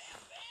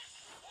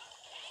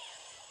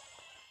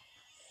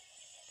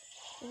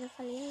 Wieso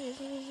verlieren wir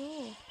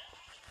sowieso?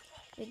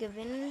 Wir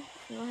gewinnen,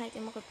 nur halt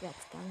im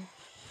Rückwärtsgang.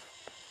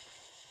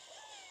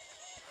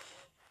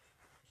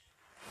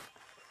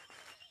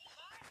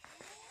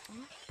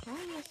 Ach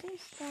komm, was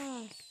ist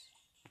das?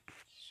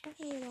 Das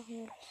schaffen wir doch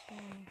nicht.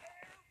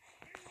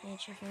 Nee,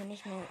 das schaffen wir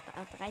nicht mehr.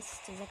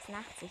 30 zu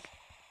 86.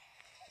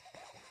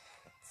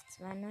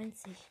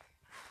 92.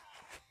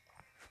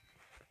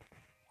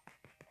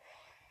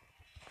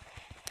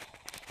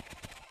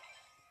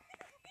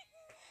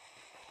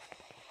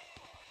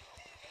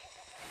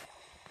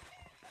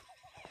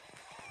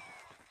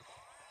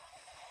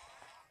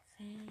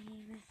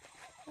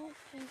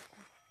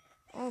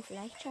 Oh,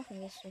 vielleicht schaffen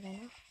wir es sogar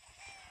noch.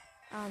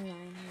 Oh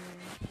nein,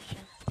 nicht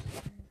geschafft.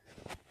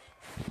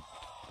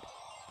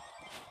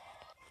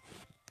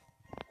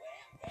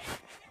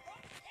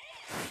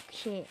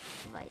 Okay,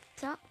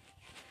 weiter.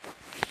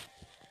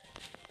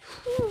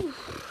 Puh.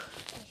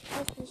 Ich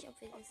weiß nicht,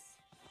 ob wir das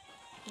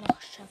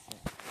noch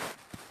schaffen.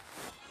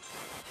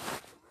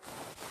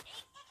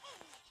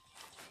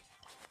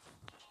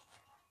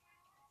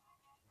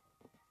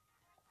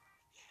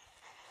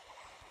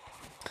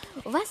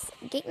 Was?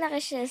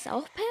 Gegnerische ist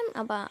auch Pam,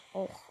 aber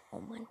auch, oh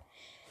Mann.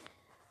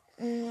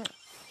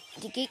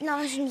 Die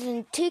gegnerischen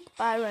sind Tick,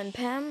 Byron,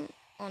 Pam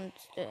und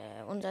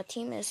unser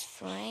Team ist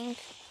Frank,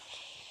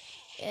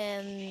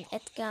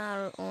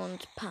 Edgar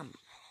und Pam.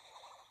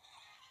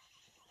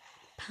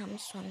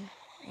 Pamson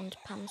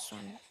und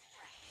Pamson.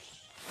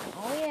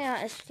 Oh ja,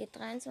 yeah, es steht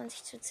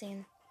 23 zu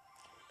 10.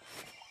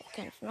 Wir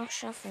können es noch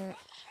schaffen,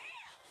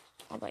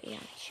 aber eher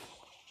nicht.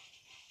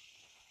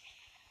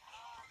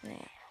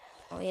 Naja.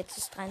 Oh, jetzt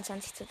ist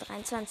 23 zu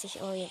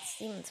 23. Oh, jetzt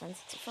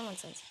 27 zu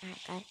 25. Ah,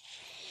 geil.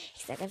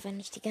 Ich sag einfach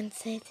nicht die ganze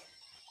Zeit.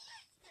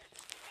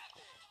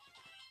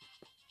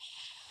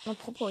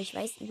 Apropos, ich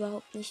weiß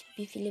überhaupt nicht,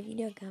 wie viele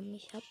Wiedergaben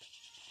ich habe.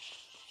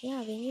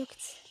 Ja, wen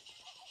juckt's?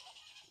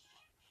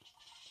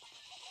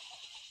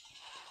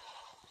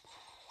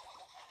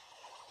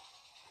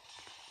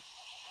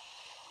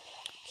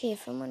 Okay,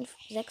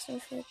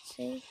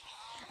 46.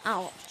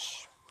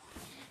 Autsch.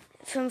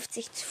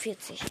 50 zu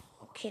 40.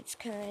 Okay, das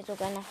können wir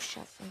sogar noch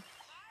schaffen.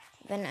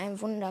 Wenn ein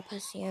Wunder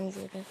passieren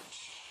würde.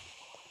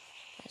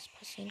 Es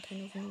passieren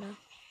keine Wunder.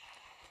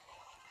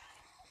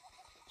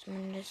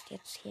 Zumindest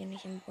jetzt hier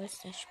nicht im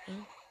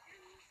Bolster-Spiel.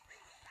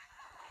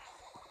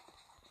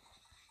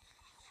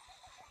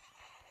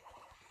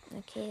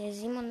 Okay,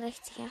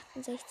 67,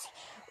 68.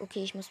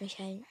 Okay, ich muss mich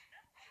heilen.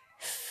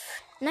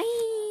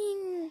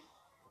 Nein!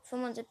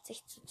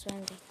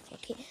 75-62.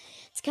 Okay,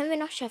 das können wir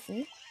noch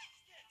schaffen.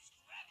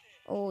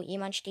 Oh,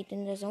 jemand steht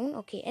in der Zone.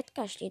 Okay,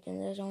 Edgar steht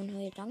in der Zone.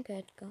 Hey, danke,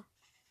 Edgar.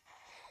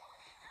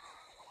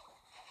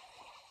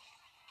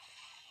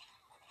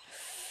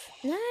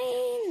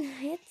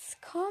 Nein,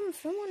 jetzt komm,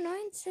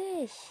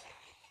 95.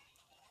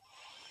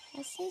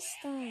 Was ist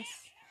das?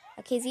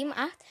 Okay, 7,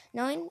 8,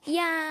 9.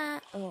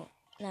 Ja. Oh,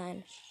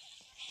 nein.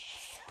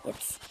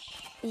 Jetzt.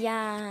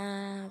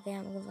 Ja, wir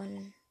haben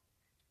gewonnen.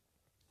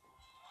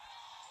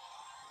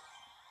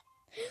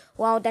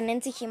 Wow, da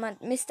nennt sich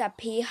jemand Mr.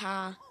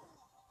 PH.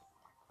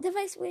 Der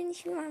weiß wohl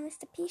nicht, wie man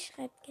Mr. P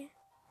schreibt, gell?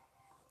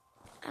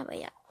 Aber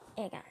ja,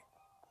 egal.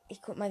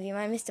 Ich guck mal, wie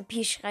man Mr.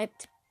 P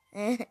schreibt.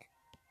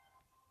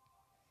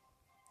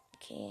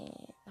 Okay,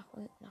 nach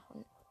unten, nach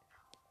unten.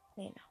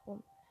 Nee, nach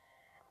oben.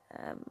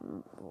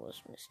 Wo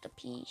ist Mr.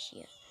 P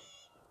hier?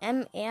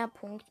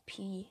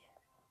 mr.p.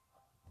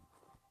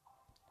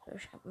 So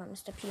schreibt man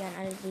Mr. P an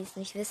alle, die es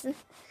nicht wissen.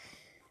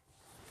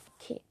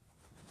 Okay.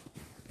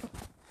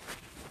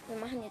 Wir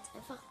machen jetzt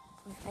einfach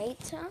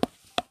weiter.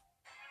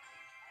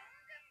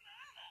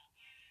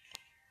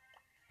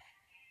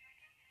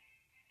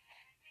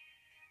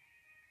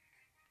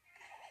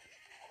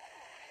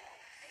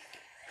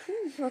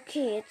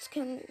 Okay, jetzt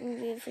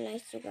könnten wir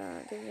vielleicht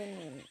sogar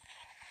gewinnen.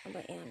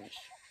 Aber eher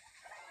nicht.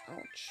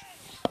 Autsch.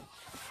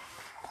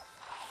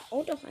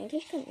 Oh doch,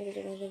 eigentlich könnten wir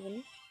sogar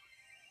gewinnen.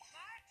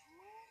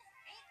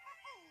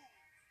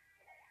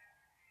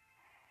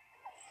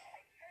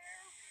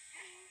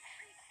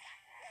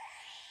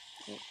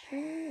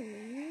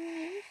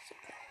 Okay.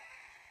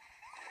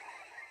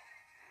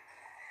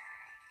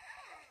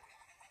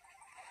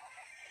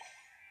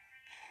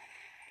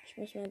 Ich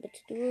muss mal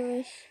bitte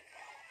durch.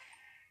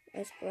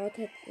 Als Sprout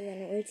hat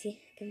seine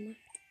Ulti gemacht.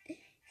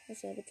 Ich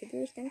muss mal bitte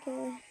durch, danke.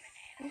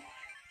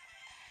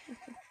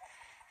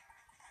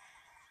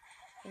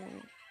 Ja.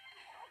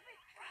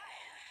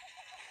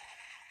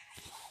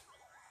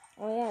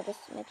 Oh ja,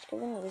 das Match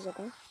gewinnen wir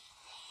sogar.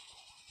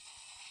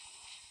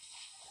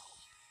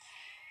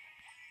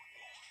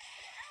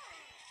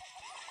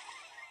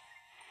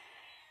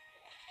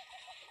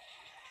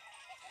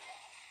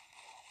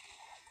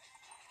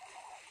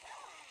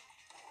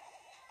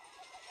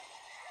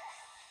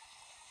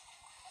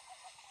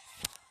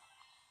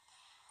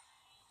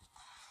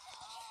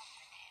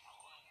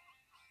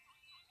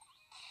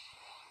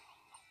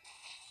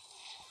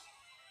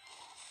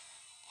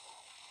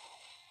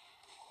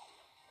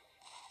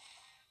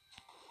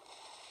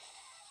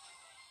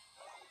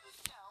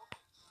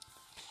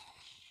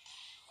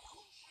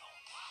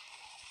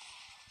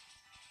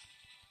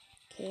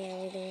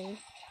 Okay,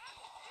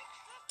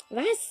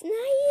 was?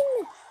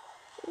 Nein!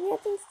 Er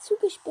hat uns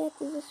zugesperrt,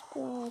 dieses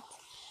Sprout.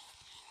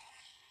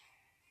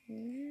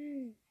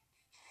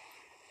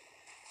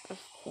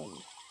 Ach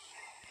komm.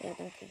 Ja,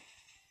 danke.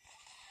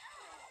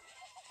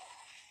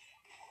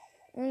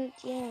 Und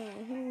ja,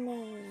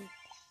 100.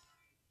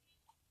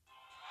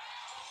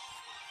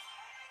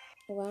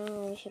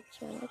 Wow, ich habe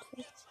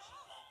 250.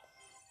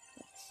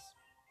 Yes.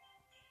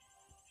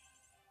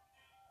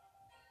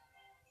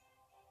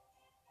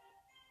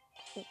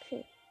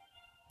 Okay.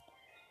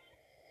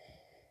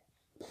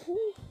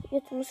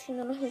 Jetzt muss ich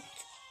nur noch mit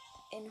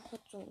in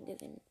Hotzone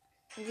gewinnen.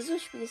 Und wieso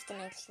spielst du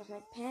denn eigentlich noch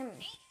mit Pam?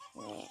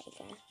 Naja,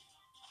 egal.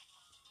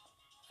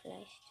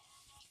 Vielleicht.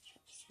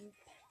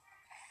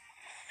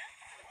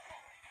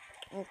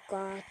 Oh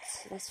Gott,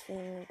 was für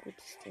ein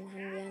gutes Team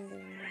haben wir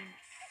anderen.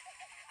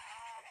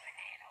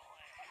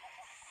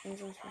 Und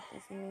sonst macht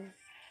einfach nur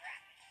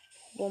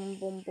Bum,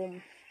 Bum,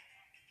 Bum.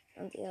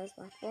 Und er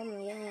macht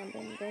Bum, ja,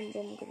 Bum, Bum,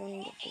 Bum,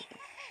 gewonnen.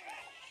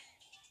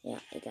 Ja,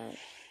 egal.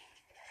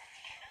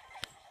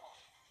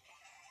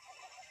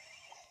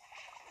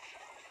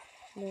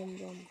 Bum,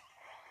 Bum.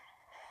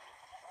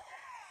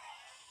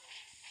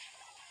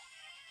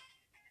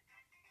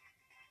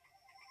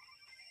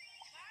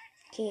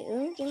 Okay,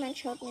 irgendjemand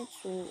schaut mir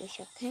zu. Ich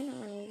habe keine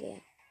Ahnung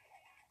wer.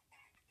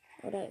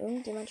 Oder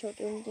irgendjemand schaut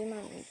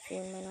irgendjemanden zu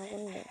in meiner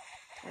Runde.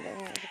 Aber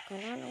ja, ich habe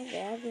keine Ahnung,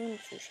 wer wem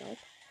zuschaut.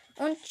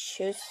 Und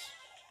tschüss.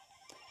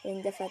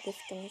 Wegen der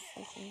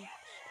Vergiftungssache.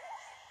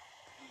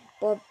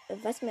 Boah,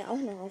 was mir auch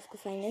noch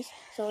aufgefallen ist,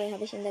 sorry,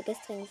 habe ich in der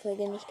gestrigen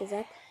Folge nicht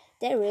gesagt.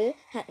 Daryl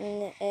hat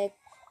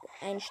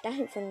einen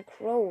Stachel von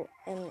Crow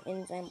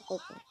in seinem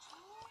Rücken.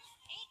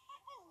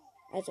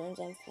 Also in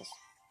seinem Fass.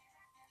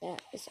 Da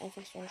ist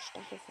einfach so ein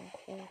Stachel von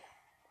Crow.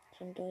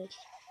 So ein Dolch.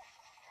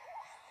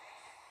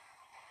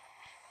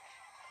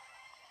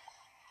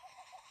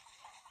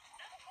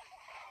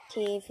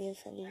 Okay, wir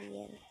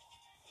verlieren.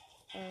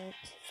 Und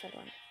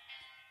verloren.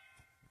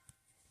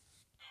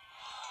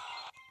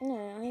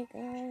 Na,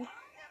 egal.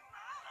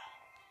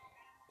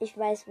 Ich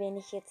weiß, wen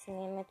ich jetzt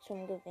nehme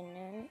zum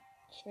Gewinnen.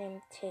 Ich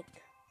nehme Tick.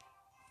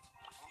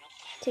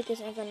 Tick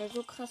ist einfach nur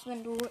so krass,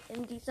 wenn du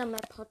in dieser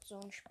Map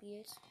Hotzone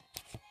spielst.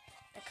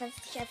 Da kannst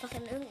du dich einfach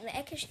in irgendeine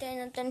Ecke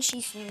stellen und dann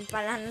schießen.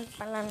 Ballern,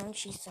 ballern und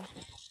schießen.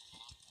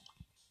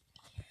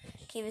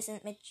 Okay, wir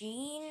sind mit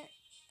Jean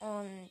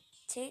und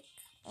Tick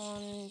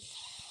und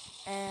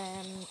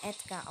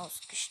Edgar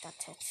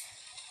ausgestattet.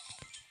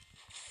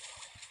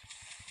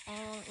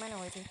 Und meine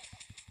Ulti.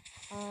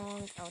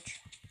 Und ouch.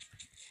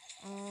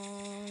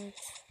 Und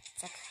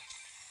zack.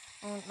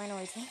 Und meine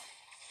Ulti.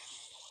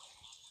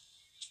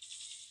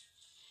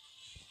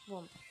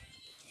 Boom.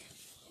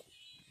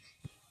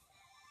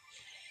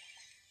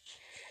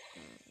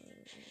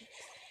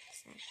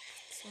 Zack,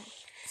 zack,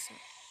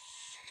 zack.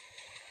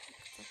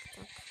 Zack,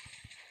 zack.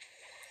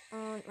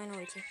 Und meine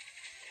Ulti.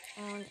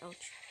 Und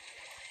ouch.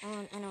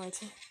 Und meine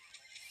Ulti.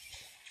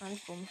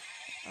 Und bumm.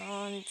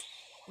 Und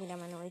wieder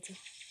meine Ulti.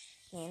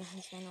 Nee, noch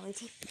nicht meine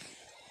Ulti.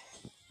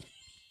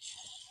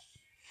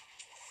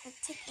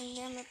 Der Tick in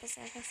der Map ist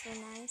einfach so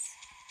nice.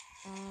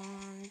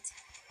 Und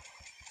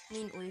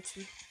mein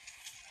Ulti.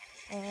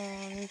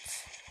 Und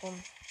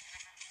bumm.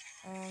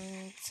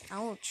 Und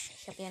ouch.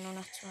 Ich habe ja nur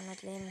noch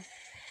 200 Leben.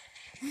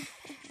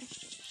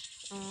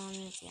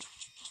 Und ja.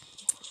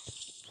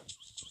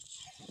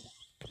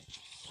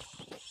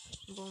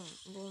 Bumm,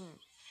 bumm.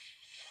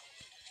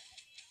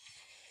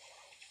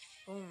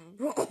 Bumm,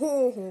 bumm.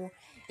 Oh,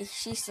 ich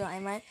schieße so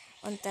einmal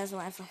und da so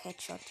einfach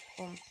Headshot.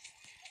 Bumm.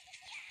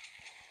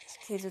 Ich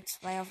kill so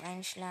 2 auf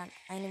einen Schlag.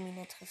 Eine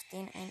Mine trifft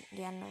den,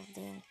 die andere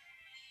den.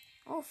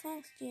 Oh,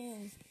 thanks,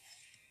 Jim.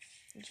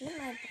 Jim,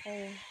 my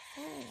bro.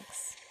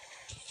 Thanks.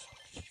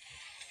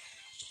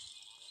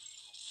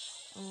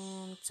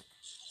 Und zack.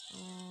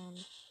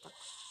 Und zack.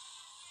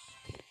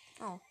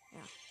 Oh,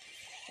 ja.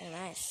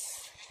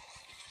 Nice.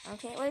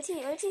 Okay,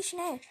 Ulti,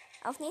 schnell.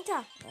 Auf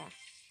Nita. Ja.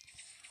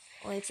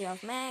 Ulti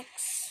auf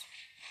Max.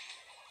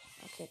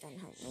 Okay,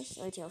 dann halt nicht.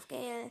 Ulti auf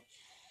Gale.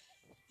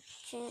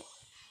 Okay.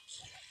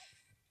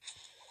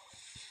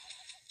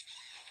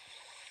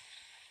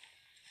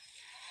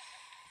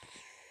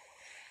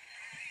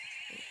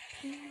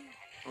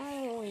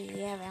 Oh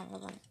yeah, wir haben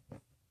gewonnen.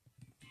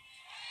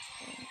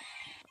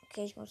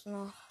 Okay, ich muss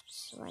noch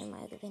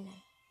 2-mal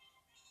gewinnen.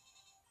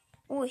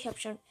 Oh, ich habe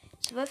schon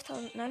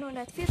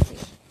 12.940.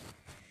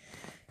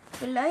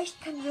 Vielleicht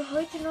können wir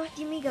heute noch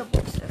die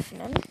Megabox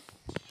öffnen.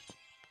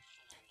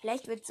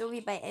 Vielleicht wird es so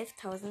wie bei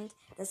 11.000,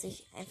 dass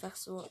ich einfach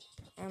so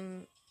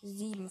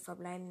 7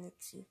 verbleibende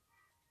ziehe.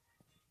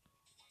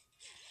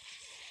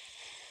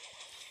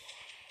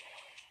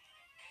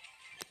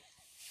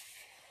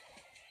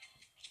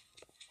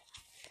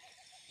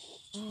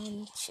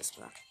 Und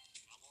Schissblock.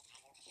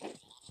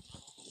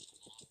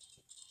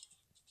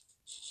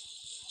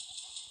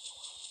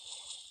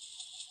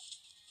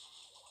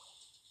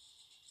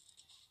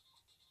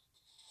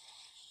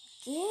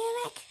 Geh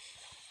weg!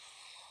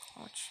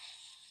 Autsch.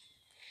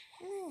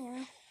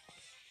 Naja.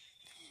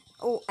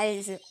 Oh,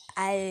 also,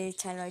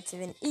 alter Leute,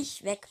 wenn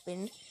ich weg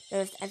bin,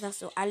 läuft einfach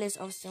so alles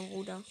aus dem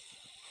Ruder.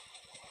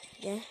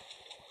 Yeah.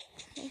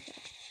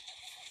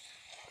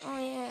 Oh ja,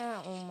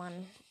 yeah. Oh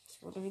Mann.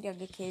 Ich wurde wieder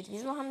gekillt.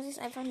 Wieso haben sie es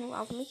einfach nur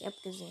auf mich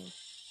abgesehen?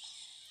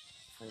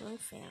 Voll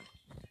unfair.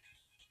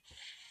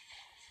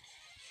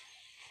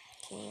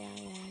 Okay, ja.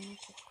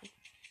 Gut.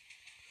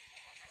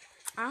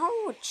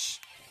 Autsch.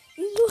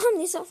 Wieso haben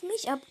die es auf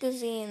mich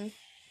abgesehen?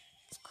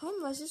 Jetzt komm,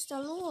 was ist da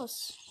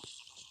los?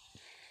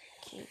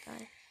 Okay,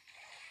 geil.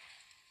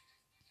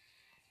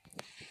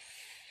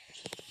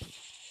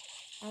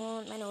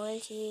 Und meine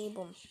Ulti,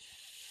 bumm.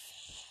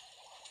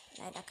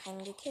 Leider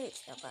keinen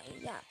gekillt, aber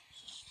ja.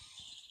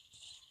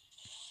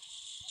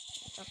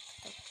 Dock,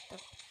 dock,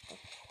 dock, dock,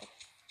 dock.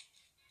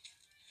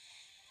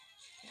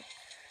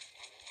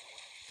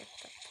 Dock,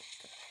 dock, dock,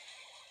 dock.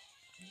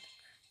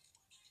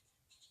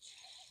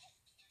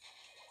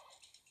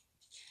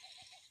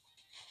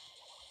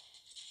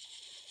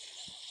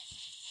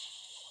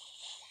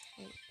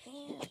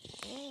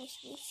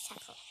 Ich wie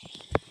Sache.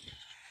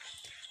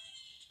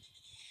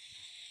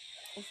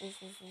 Uff. Bum,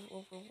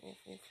 bum,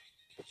 bum.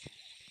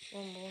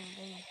 Bum, bum,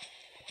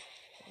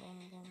 bum,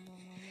 bum,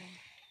 bum.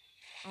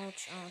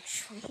 Autsch.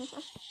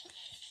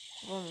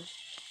 Bum.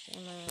 Ja,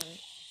 Mann.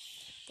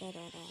 Da.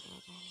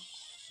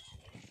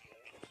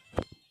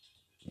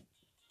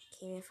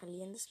 Okay, wir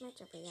verlieren das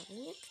Match, aber ja,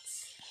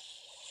 nichts.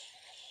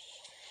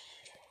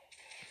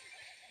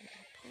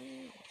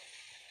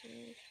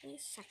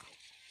 Sack.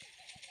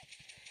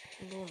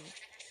 Boom.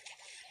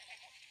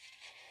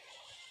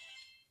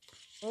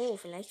 Oh,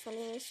 vielleicht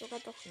verliere ich sogar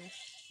doch nicht.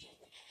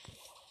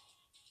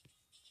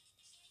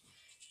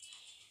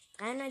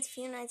 93,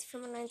 94,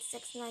 95,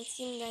 96,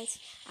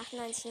 97,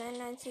 98,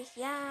 99.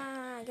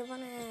 Ja,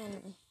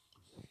 gewonnen.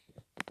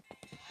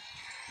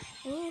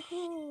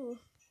 Juhu.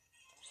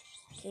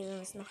 Okay, wir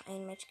müssen noch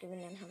ein Match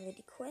gewinnen, dann haben wir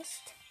die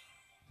Quest.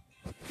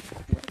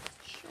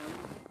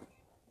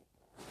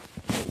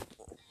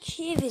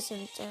 Okay, wir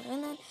sind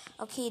drinnen.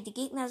 Okay, die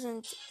Gegner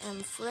sind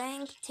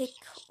Frank, Tick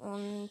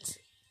und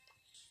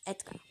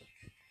Edgar.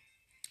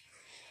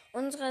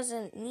 Unsere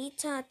sind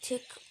Nita,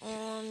 Tick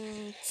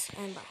und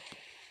Amber.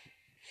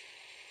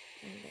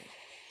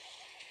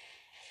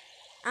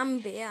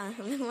 Amber.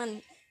 Wenn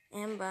man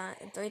Amber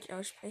Deutsch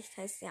ausspricht,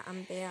 heißt ja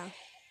Amber.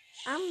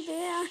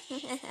 Amber.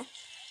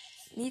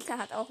 Nita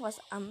hat auch was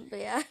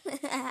Amber.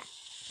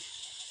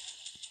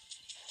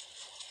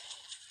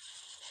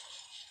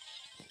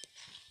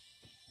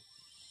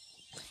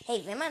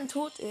 Hey, wenn man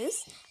tot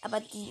ist, aber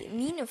die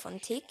Mine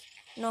von Tick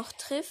noch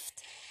trifft,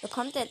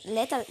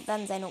 lädt er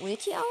dann seine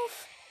Ulti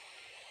auf?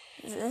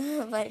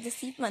 Weil das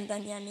sieht man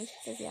dann ja nicht.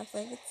 Das ist ja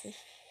voll witzig.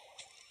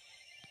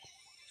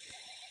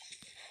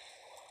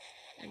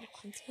 Und du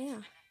kommst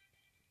her.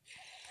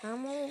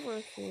 Come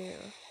over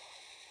here.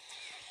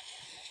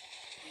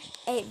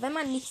 Ey, wenn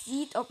man nicht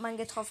sieht, ob man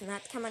getroffen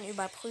hat, kann man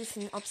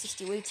überprüfen, ob sich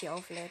die Ulti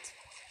auflädt.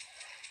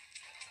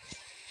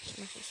 Das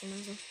mache ich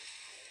immer so.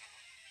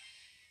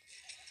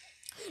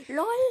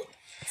 LOL!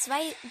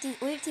 Die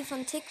Ulti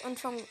von Tick und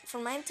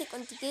von meinem Tick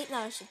und die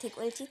gegnerische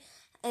Tick-Ulti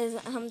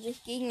haben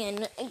sich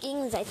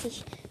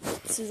gegenseitig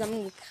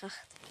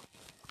zusammengekracht.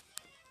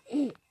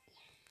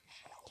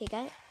 Okay,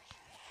 geil.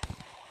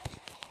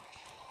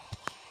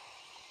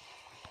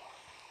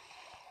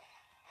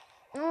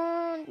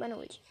 Und meine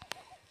Ulti.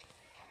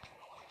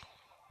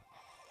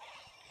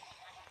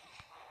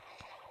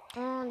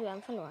 Und wir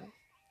haben verloren.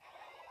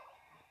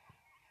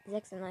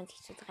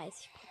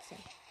 96:30%.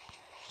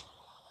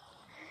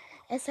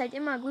 Es ist halt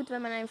immer gut,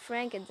 wenn man einen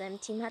Frank in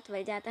seinem Team hat,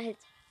 weil der hat halt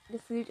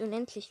gefühlt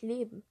unendlich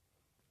Leben.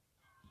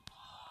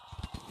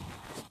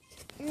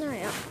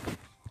 Naja,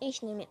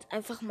 ich nehme jetzt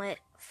einfach mal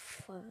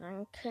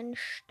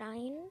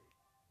Frankenstein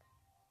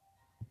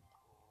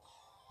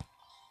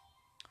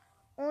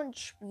und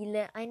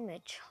spiele ein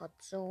Match Hot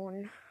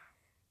Zone.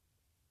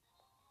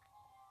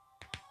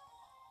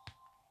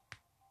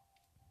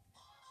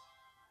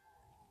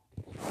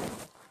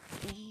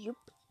 Jupp.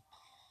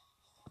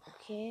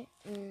 Okay.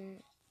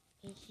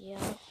 Ja,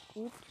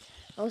 gut.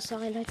 Oh,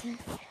 sorry, Leute,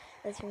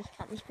 dass ich mich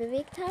gerade nicht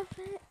bewegt habe.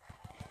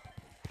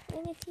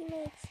 Meine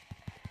Teammates.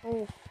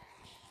 Oh.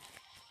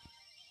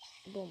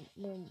 Bum,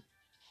 bum.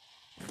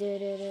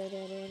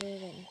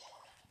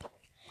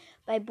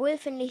 Bei Bull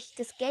finde ich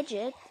das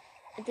Gadget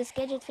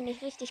finde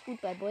ich richtig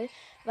gut bei Bull,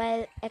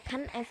 weil er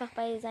kann einfach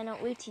bei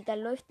seiner Ulti, da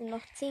läuft er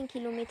noch 10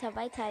 Kilometer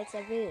weiter, als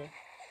er will.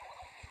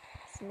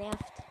 Das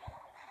nervt.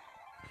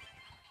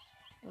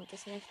 Und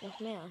das nervt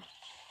noch mehr.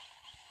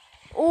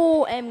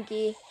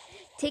 OMG.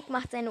 Tick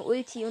macht seine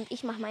Ulti und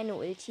ich mache meine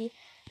Ulti.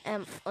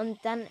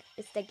 Und dann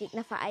ist der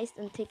Gegner vereist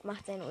und Tick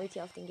macht seine Ulti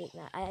auf den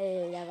Gegner.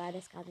 Alter, war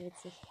das gerade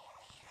witzig.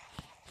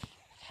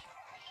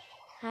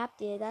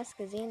 Habt ihr das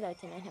gesehen,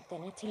 Leute? Nein, habt ihr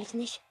natürlich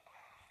nicht.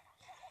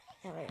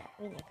 Aber ja,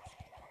 wie nix.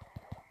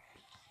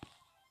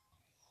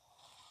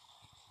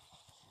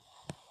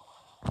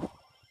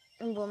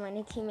 Und wo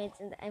meine Teammates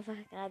sind einfach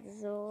gerade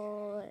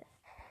so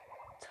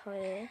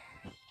toll.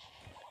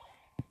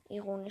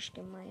 Ironisch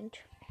gemeint.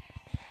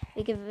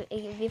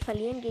 Wir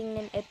verlieren gegen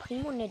einen El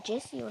Primo, eine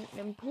Jessie und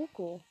einen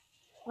Poco.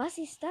 Was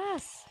ist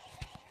das?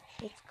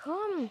 Jetzt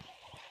komm.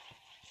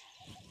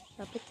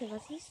 Na bitte,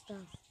 was ist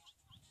das?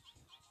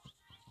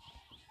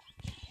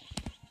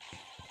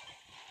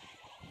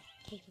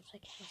 Okay, ich muss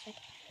weg, ich muss weg.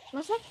 Ich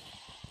muss weg.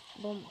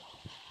 Bumm.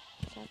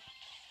 Zack.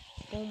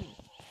 Bumm.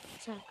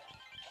 Zack.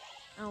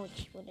 Autsch,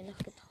 ich wurde noch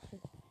getroffen.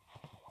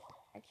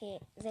 Okay,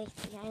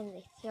 60,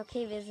 61.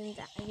 Okay,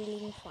 wir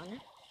liegen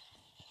vorne.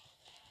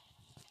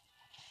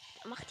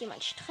 Macht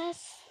jemand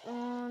Stress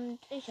und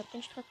ich habe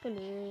den Stress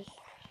gelöst.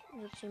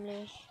 So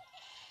ziemlich.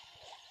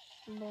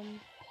 Bumm.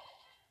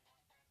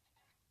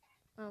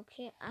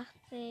 Okay,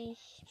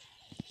 80,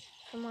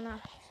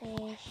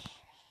 85.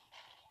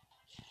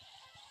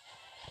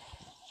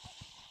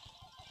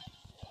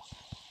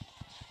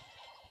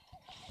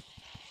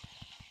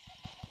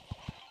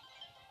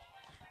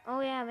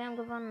 Oh ja, wir haben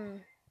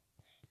gewonnen.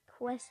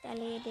 Quest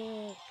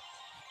erledigt.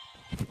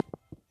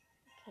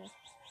 Okay.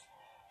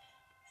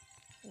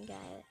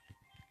 Geil.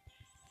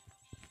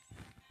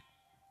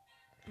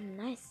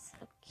 Nice.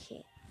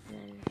 Okay.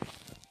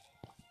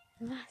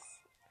 Was?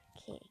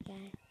 Okay,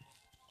 geil.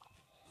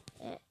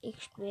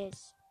 Ich spiele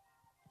jetzt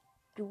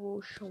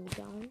Duo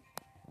Showdown.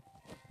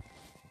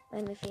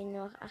 Weil mir fehlen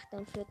noch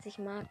 48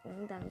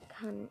 Marken. Dann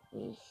kann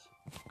ich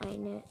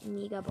eine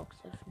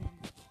Megabox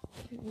öffnen.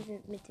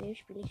 Mit wem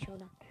spiele ich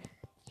Showdown?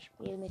 Ich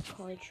spiele mit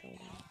Cold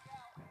Showdown.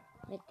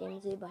 Mit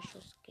dem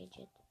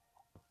Silberschuss-Gadget.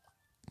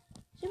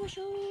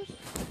 Silberschuss!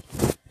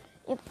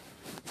 Yep.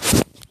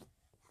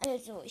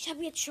 Also, ich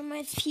habe jetzt schon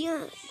mal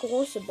 4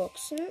 große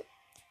Boxen.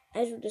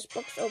 Also, das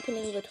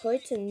Box-Opening wird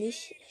heute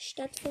nicht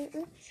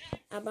stattfinden.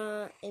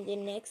 Aber in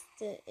den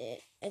nächsten,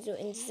 also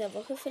in dieser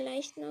Woche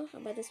vielleicht noch.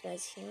 Aber das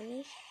weiß ich noch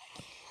nicht.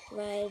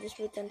 Weil das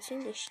wird dann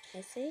ziemlich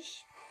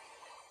stressig.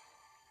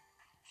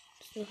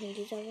 Das noch in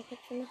dieser Woche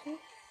zu machen.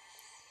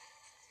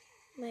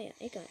 Naja,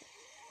 egal.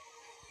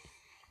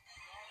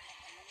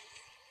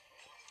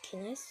 Okay,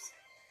 nice.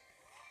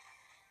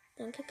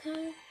 Danke,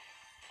 Karl.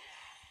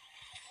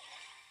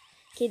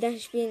 Okay, da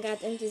spielen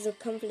gerade irgendwie so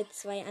komplett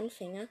 2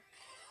 Anfänger.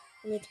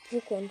 Mit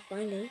Poco und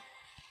Barley.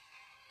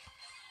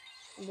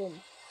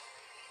 Bumm.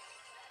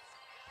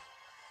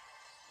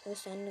 Wo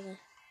ist der andere?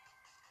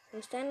 Wo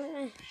ist der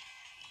andere?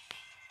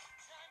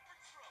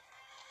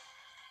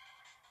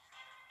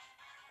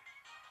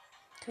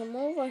 Come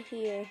over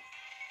here.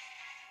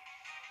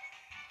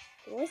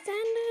 Wo ist der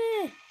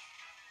andere?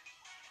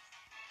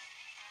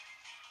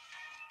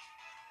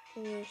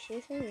 Ich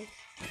weiß nicht.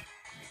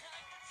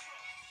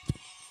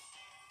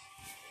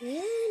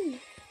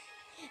 Nein.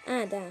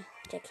 Ah, da.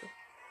 Jackie.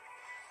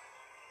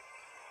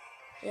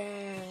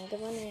 Ja,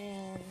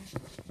 gewonnen.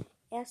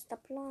 Erster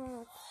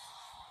Platz.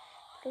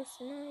 Plus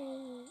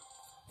 9.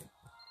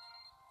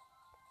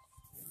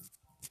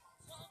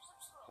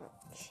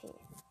 Okay.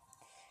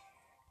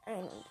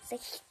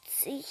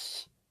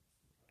 61.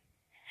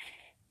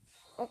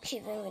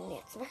 Okay, wenn wir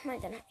jetzt nochmal,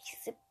 dann habe ich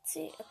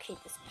 70. Okay,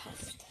 das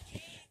passt.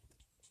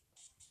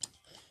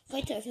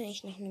 Heute öffne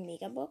ich noch eine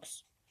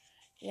Megabox,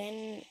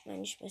 wenn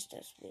meine Schwester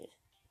es will.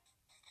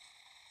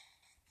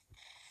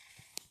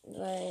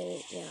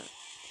 Weil, ja,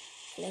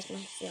 vielleicht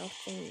mache ich sie auch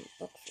zum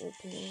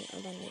Box-Opening,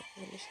 aber nee,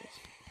 will ich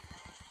nicht.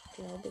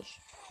 Glaube ich.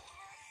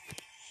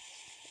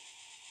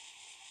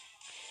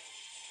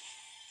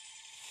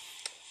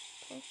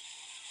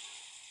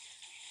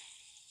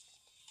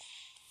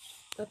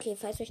 Okay,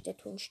 falls euch der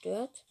Ton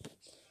stört,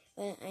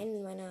 weil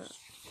einen meiner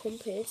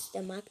Kumpels,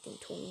 der mag den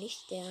Ton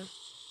nicht, der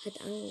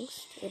hat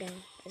Angst,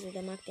 also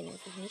der mag den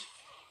einfach nicht.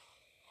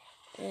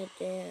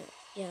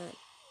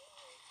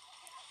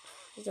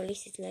 Soll ich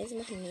es jetzt leise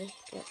machen? Nee,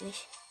 ich glaube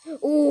nicht.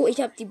 Oh, ich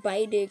habe die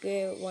beide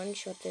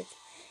ge-one-shottet.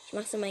 Ich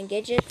mache so mein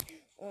Gadget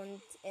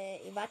und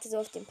ich warte so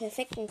auf den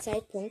perfekten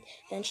Zeitpunkt.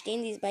 Dann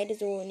stehen die beide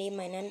so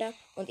nebeneinander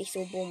und ich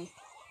so bumm.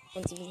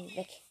 Und sie sind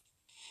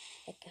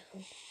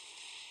weggehauen.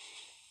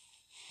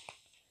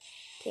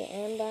 Okay,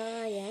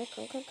 Amber, ja,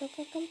 komm.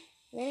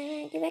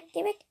 Nein, geh weg.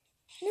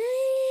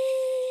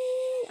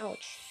 Nein,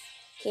 ouch.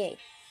 Okay,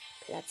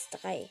 Platz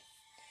 3.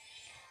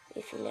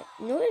 Wie viele?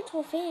 0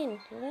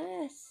 Trophäen.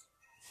 Was?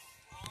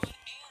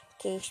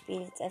 Okay, ich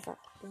spiele jetzt einfach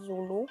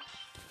solo.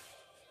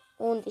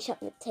 Und ich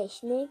habe eine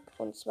Technik.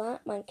 Und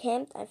zwar, man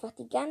campt einfach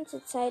die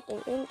ganze Zeit in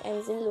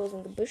irgendeinem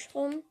sinnlosen Gebüsch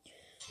rum.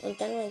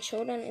 Und dann, wenn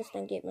Showdown ist,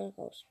 dann geht man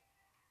raus.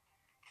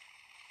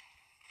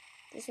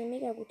 Das ist eine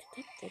mega gute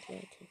Taktik,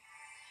 Leute.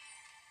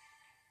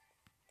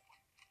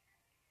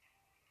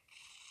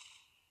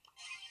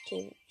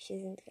 Okay,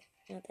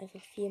 er hat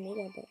einfach 4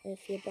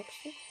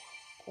 Boxen.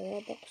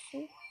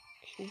 Powerboxen.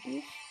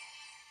 Cubies.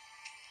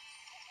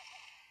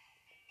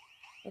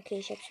 Okay,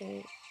 ich habe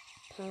schon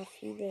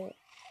viele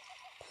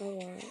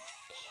Power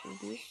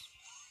Cubies.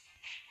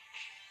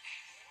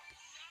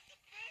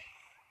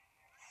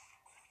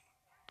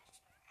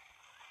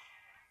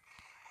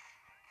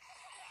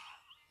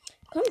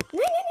 Komm,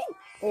 nein.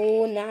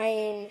 Oh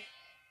nein.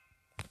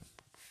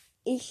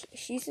 Ich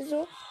schieße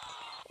so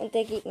und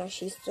der Gegner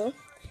schießt so.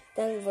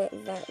 Dann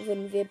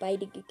wurden wir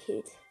beide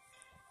gekillt.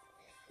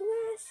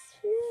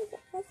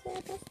 Was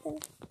war das denn?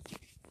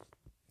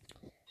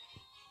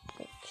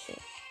 Okay.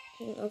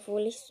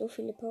 Obwohl ich so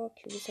viele Power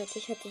Cubes hatte.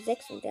 Ich hatte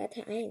 6 und der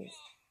hatte 1.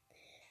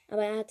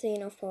 Aber er hatte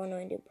ihn auf Power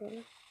 9, den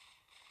Brawler.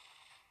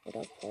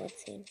 Oder auf Power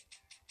 10.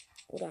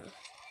 Oder 8.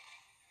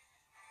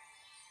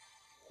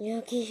 Ja,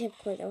 okay, ich habe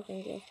Colt auch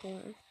irgendwie auf Power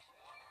 8.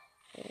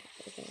 Ja,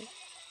 okay.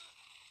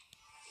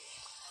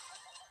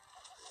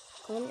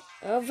 Komm.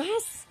 Oh,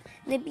 was?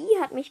 Eine Bee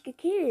hat mich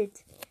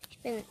gekillt. Ich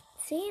bin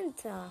 10.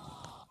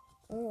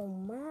 Oh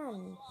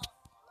Mann.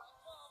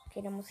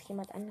 Okay, dann muss ich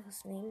jemand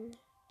anderes nehmen.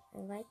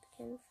 Ein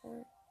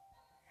Weitkämpfer.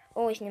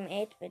 Oh, ich nehme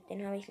 8-Bit.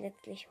 Den habe ich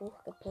letztlich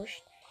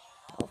hochgepusht.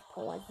 Auf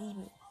Power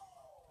 7.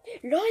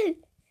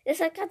 LOL! Das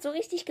hat gerade so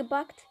richtig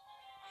gebuggt.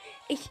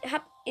 Ich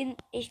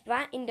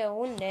war in der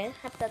Runde,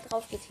 hab da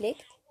drauf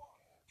geklickt.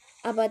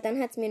 Aber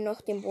dann hat es mir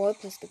noch den Brawl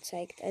Pass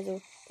gezeigt.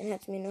 Also, dann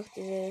hat es mir noch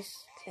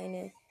dieses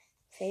kleine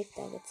Feld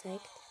da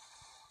gezeigt.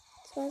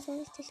 Das war so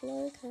richtig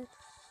lol gerade.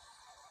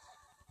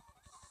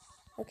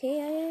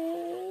 Okay,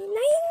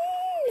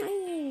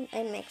 nein!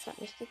 Ein Max hat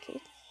mich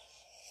gekillt.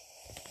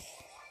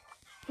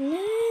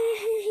 Nein!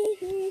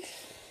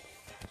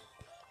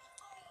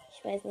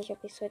 Ich weiß nicht,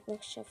 ob ich es heute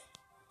noch schaffe.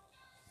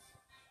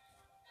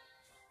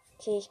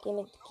 Okay, ich gehe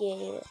mit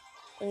Gale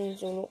in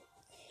Solo.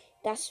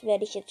 Das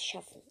werde ich jetzt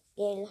schaffen.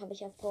 Gale habe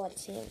ich auf Power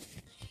 10.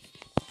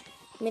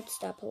 Mit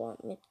Star Power,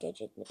 mit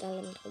Gadget, mit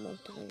allem drum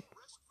und dran.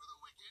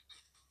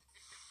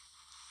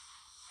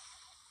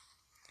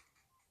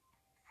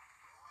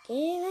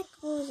 Geh weg,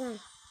 Rosa.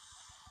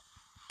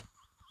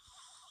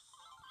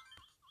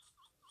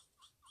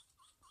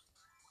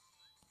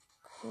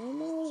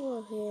 Come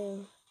over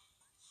here.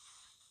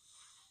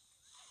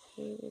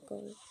 Here we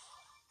go.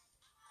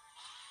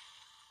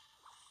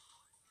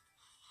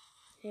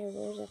 Hey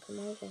Rosa, come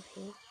over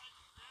here.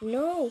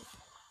 No!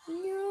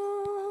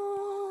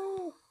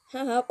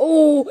 Haha.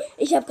 Oh,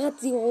 ich habe gerade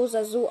die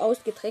Rosa so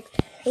ausgetrickst.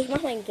 Ich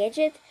mache mein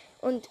Gadget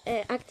und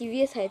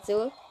aktiviere es halt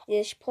so,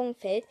 dieses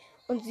Sprungfeld.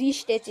 Und sie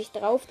stellt sich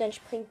drauf, dann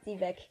springt sie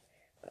weg.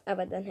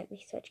 Aber dann hat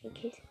mich Search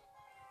gekillt.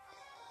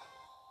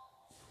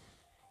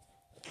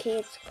 Okay,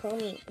 jetzt komm.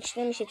 Ich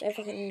stelle mich jetzt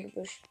einfach in ein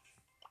Gebüsch.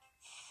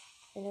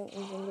 In ein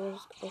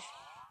sinnloses Gebüsch.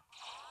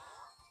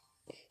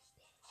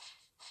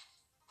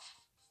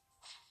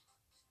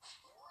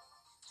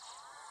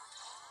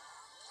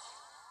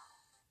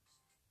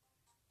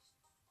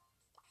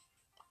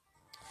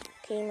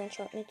 Okay, man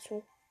schaut mir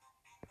zu.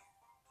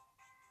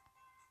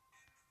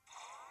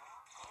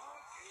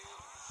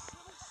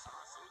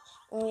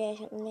 Oh ja, ich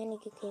habe einen Nanny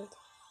gekillt.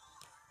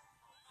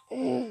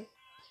 Und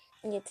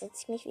jetzt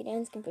setze ich mich wieder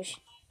ins Gebüsch.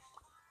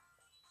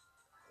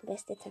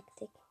 Beste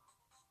Taktik.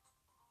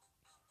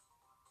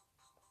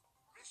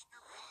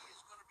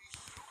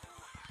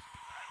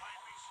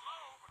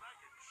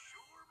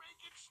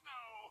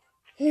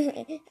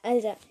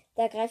 Alter,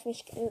 da greift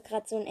mich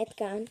gerade so ein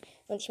Edgar an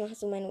und ich mache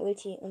so meine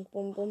Ulti und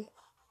bum bum.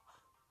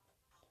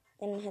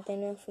 Dann hat er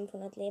nur noch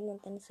 500 Leben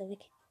und dann ist er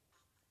weg.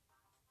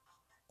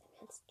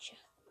 Dann hat's tschau.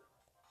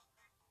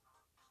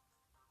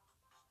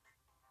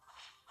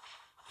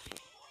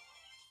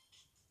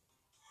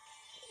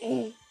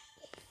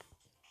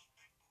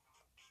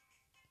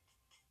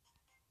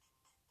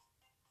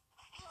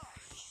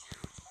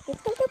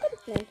 Jetzt kommt.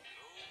 Nein.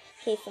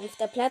 Okay, 5.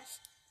 Platz.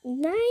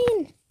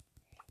 Nein!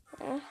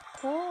 Ach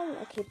komm.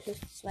 Okay,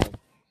 +2.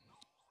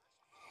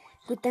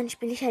 Gut, dann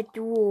spiele ich halt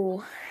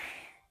Duo.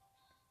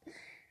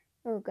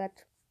 Oh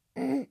Gott.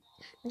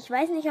 Ich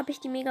weiß nicht, ob ich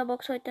die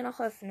Megabox heute noch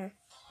öffne.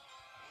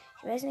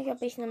 Ich weiß nicht,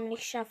 ob ich es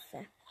nämlich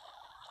schaffe.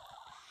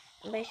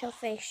 Aber ich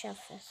hoffe, ich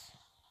schaffe es.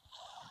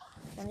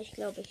 Und ich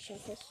glaube, ich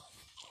schaffe es.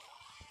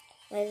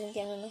 Weil es sind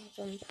ja nur noch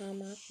so ein paar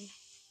Marken.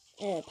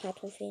 Paar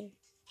Trophäen.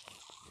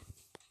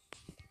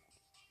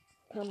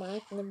 Ein paar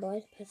Marken im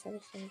Boys Pass habe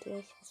ich dann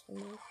durch. Was für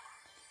mal.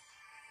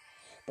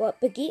 Boah,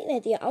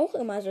 begegnet ihr auch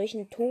immer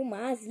solchen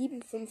Thomas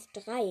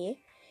 753?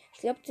 Ich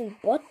glaube, das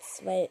sind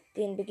Bots, weil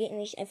denen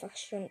begegne ich einfach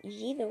schon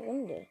jede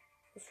Runde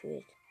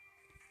gefühlt.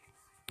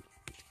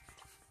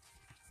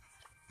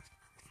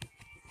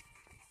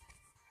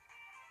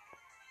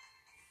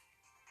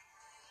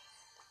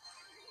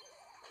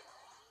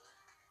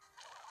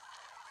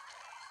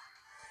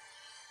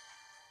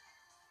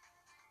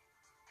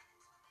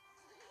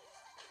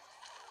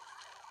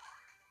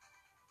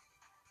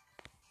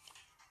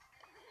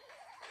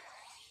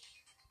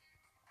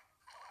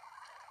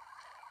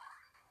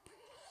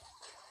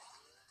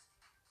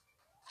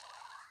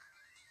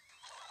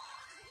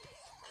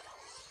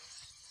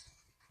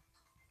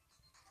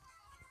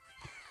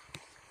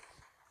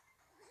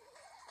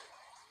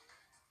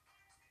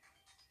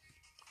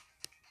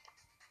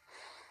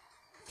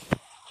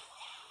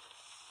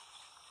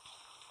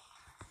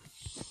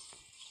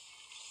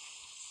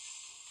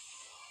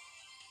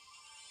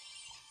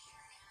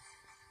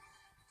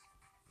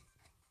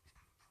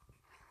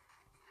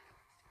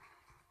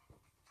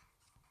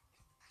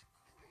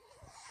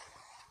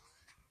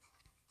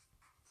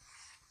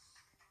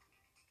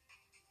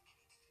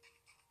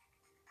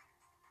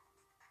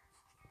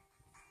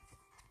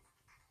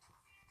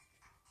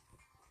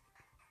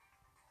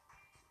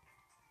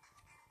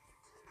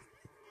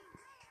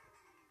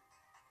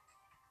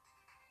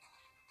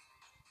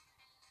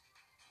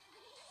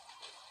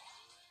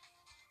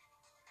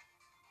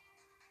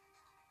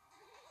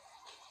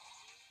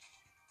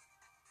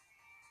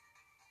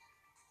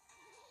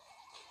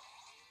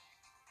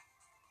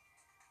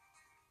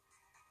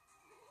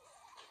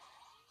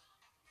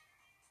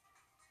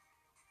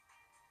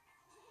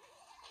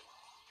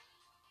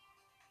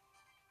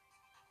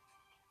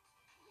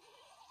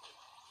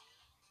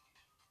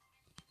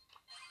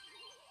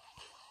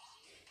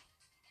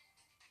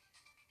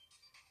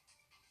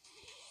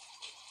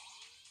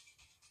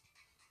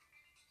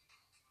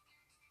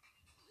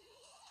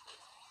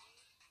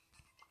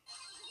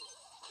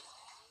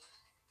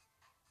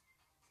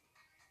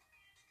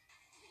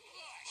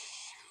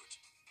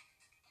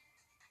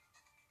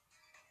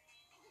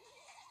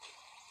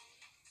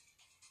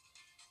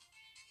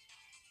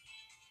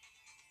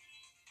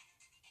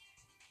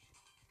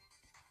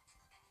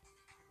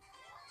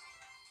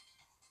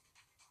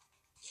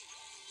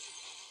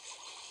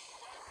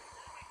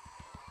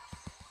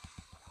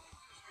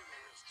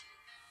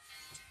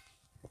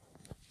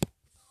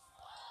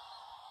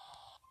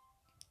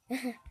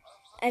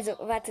 Also,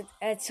 wartet,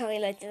 sorry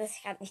Leute, dass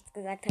ich gerade nichts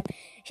gesagt habe.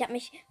 Ich habe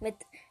mich mit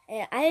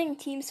allen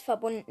Teams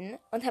verbunden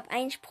und habe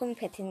ein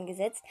Sprungpad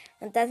hingesetzt.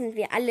 Und da sind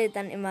wir alle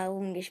dann immer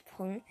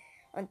rumgesprungen.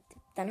 Und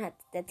dann hat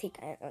der Tick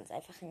uns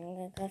einfach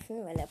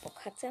hingegriffen, weil er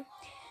Bock hatte.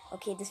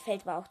 Okay, das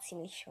Feld war auch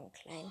ziemlich schon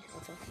klein.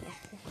 Also, ja.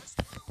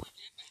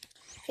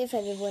 Auf jeden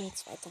Fall, wir wurden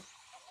Zweiter.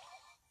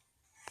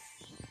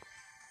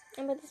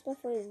 Aber das war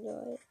voll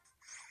toll.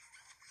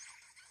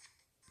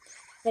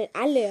 Weil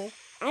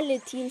alle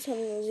Teams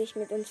haben sich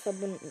mit uns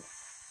verbunden.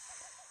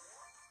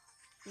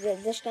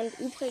 Da stand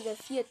übrige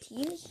 4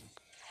 Teams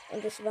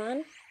und es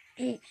waren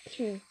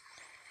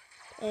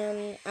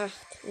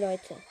 8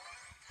 Leute.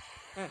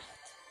 8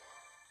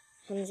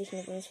 haben sich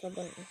mit uns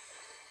verbunden.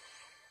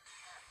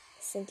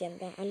 Das sind ja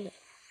da alle.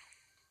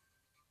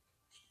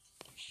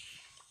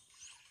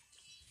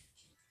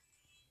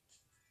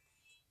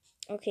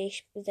 Okay,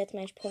 ich setze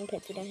mein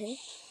Sprungpad wieder hin.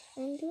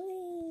 Und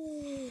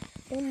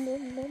bum,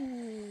 bum,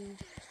 bum.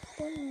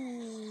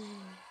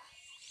 Bum.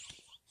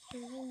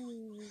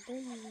 Bum,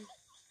 bum.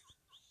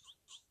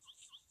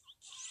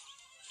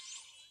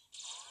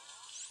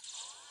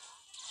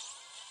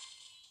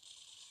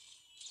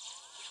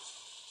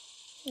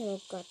 Oh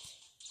Gott.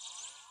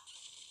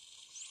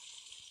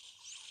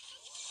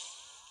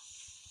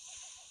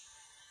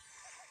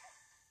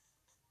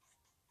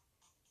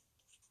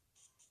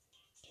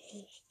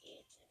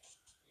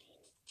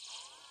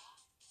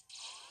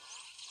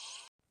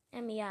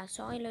 Ja,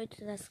 sorry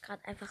Leute, dass es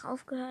gerade einfach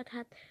aufgehört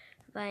hat,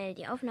 weil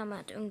die Aufnahme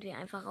hat irgendwie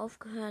einfach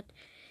aufgehört.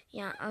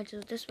 Ja, also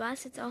das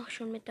war's jetzt auch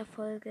schon mit der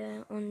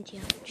Folge und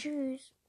ja, tschüss.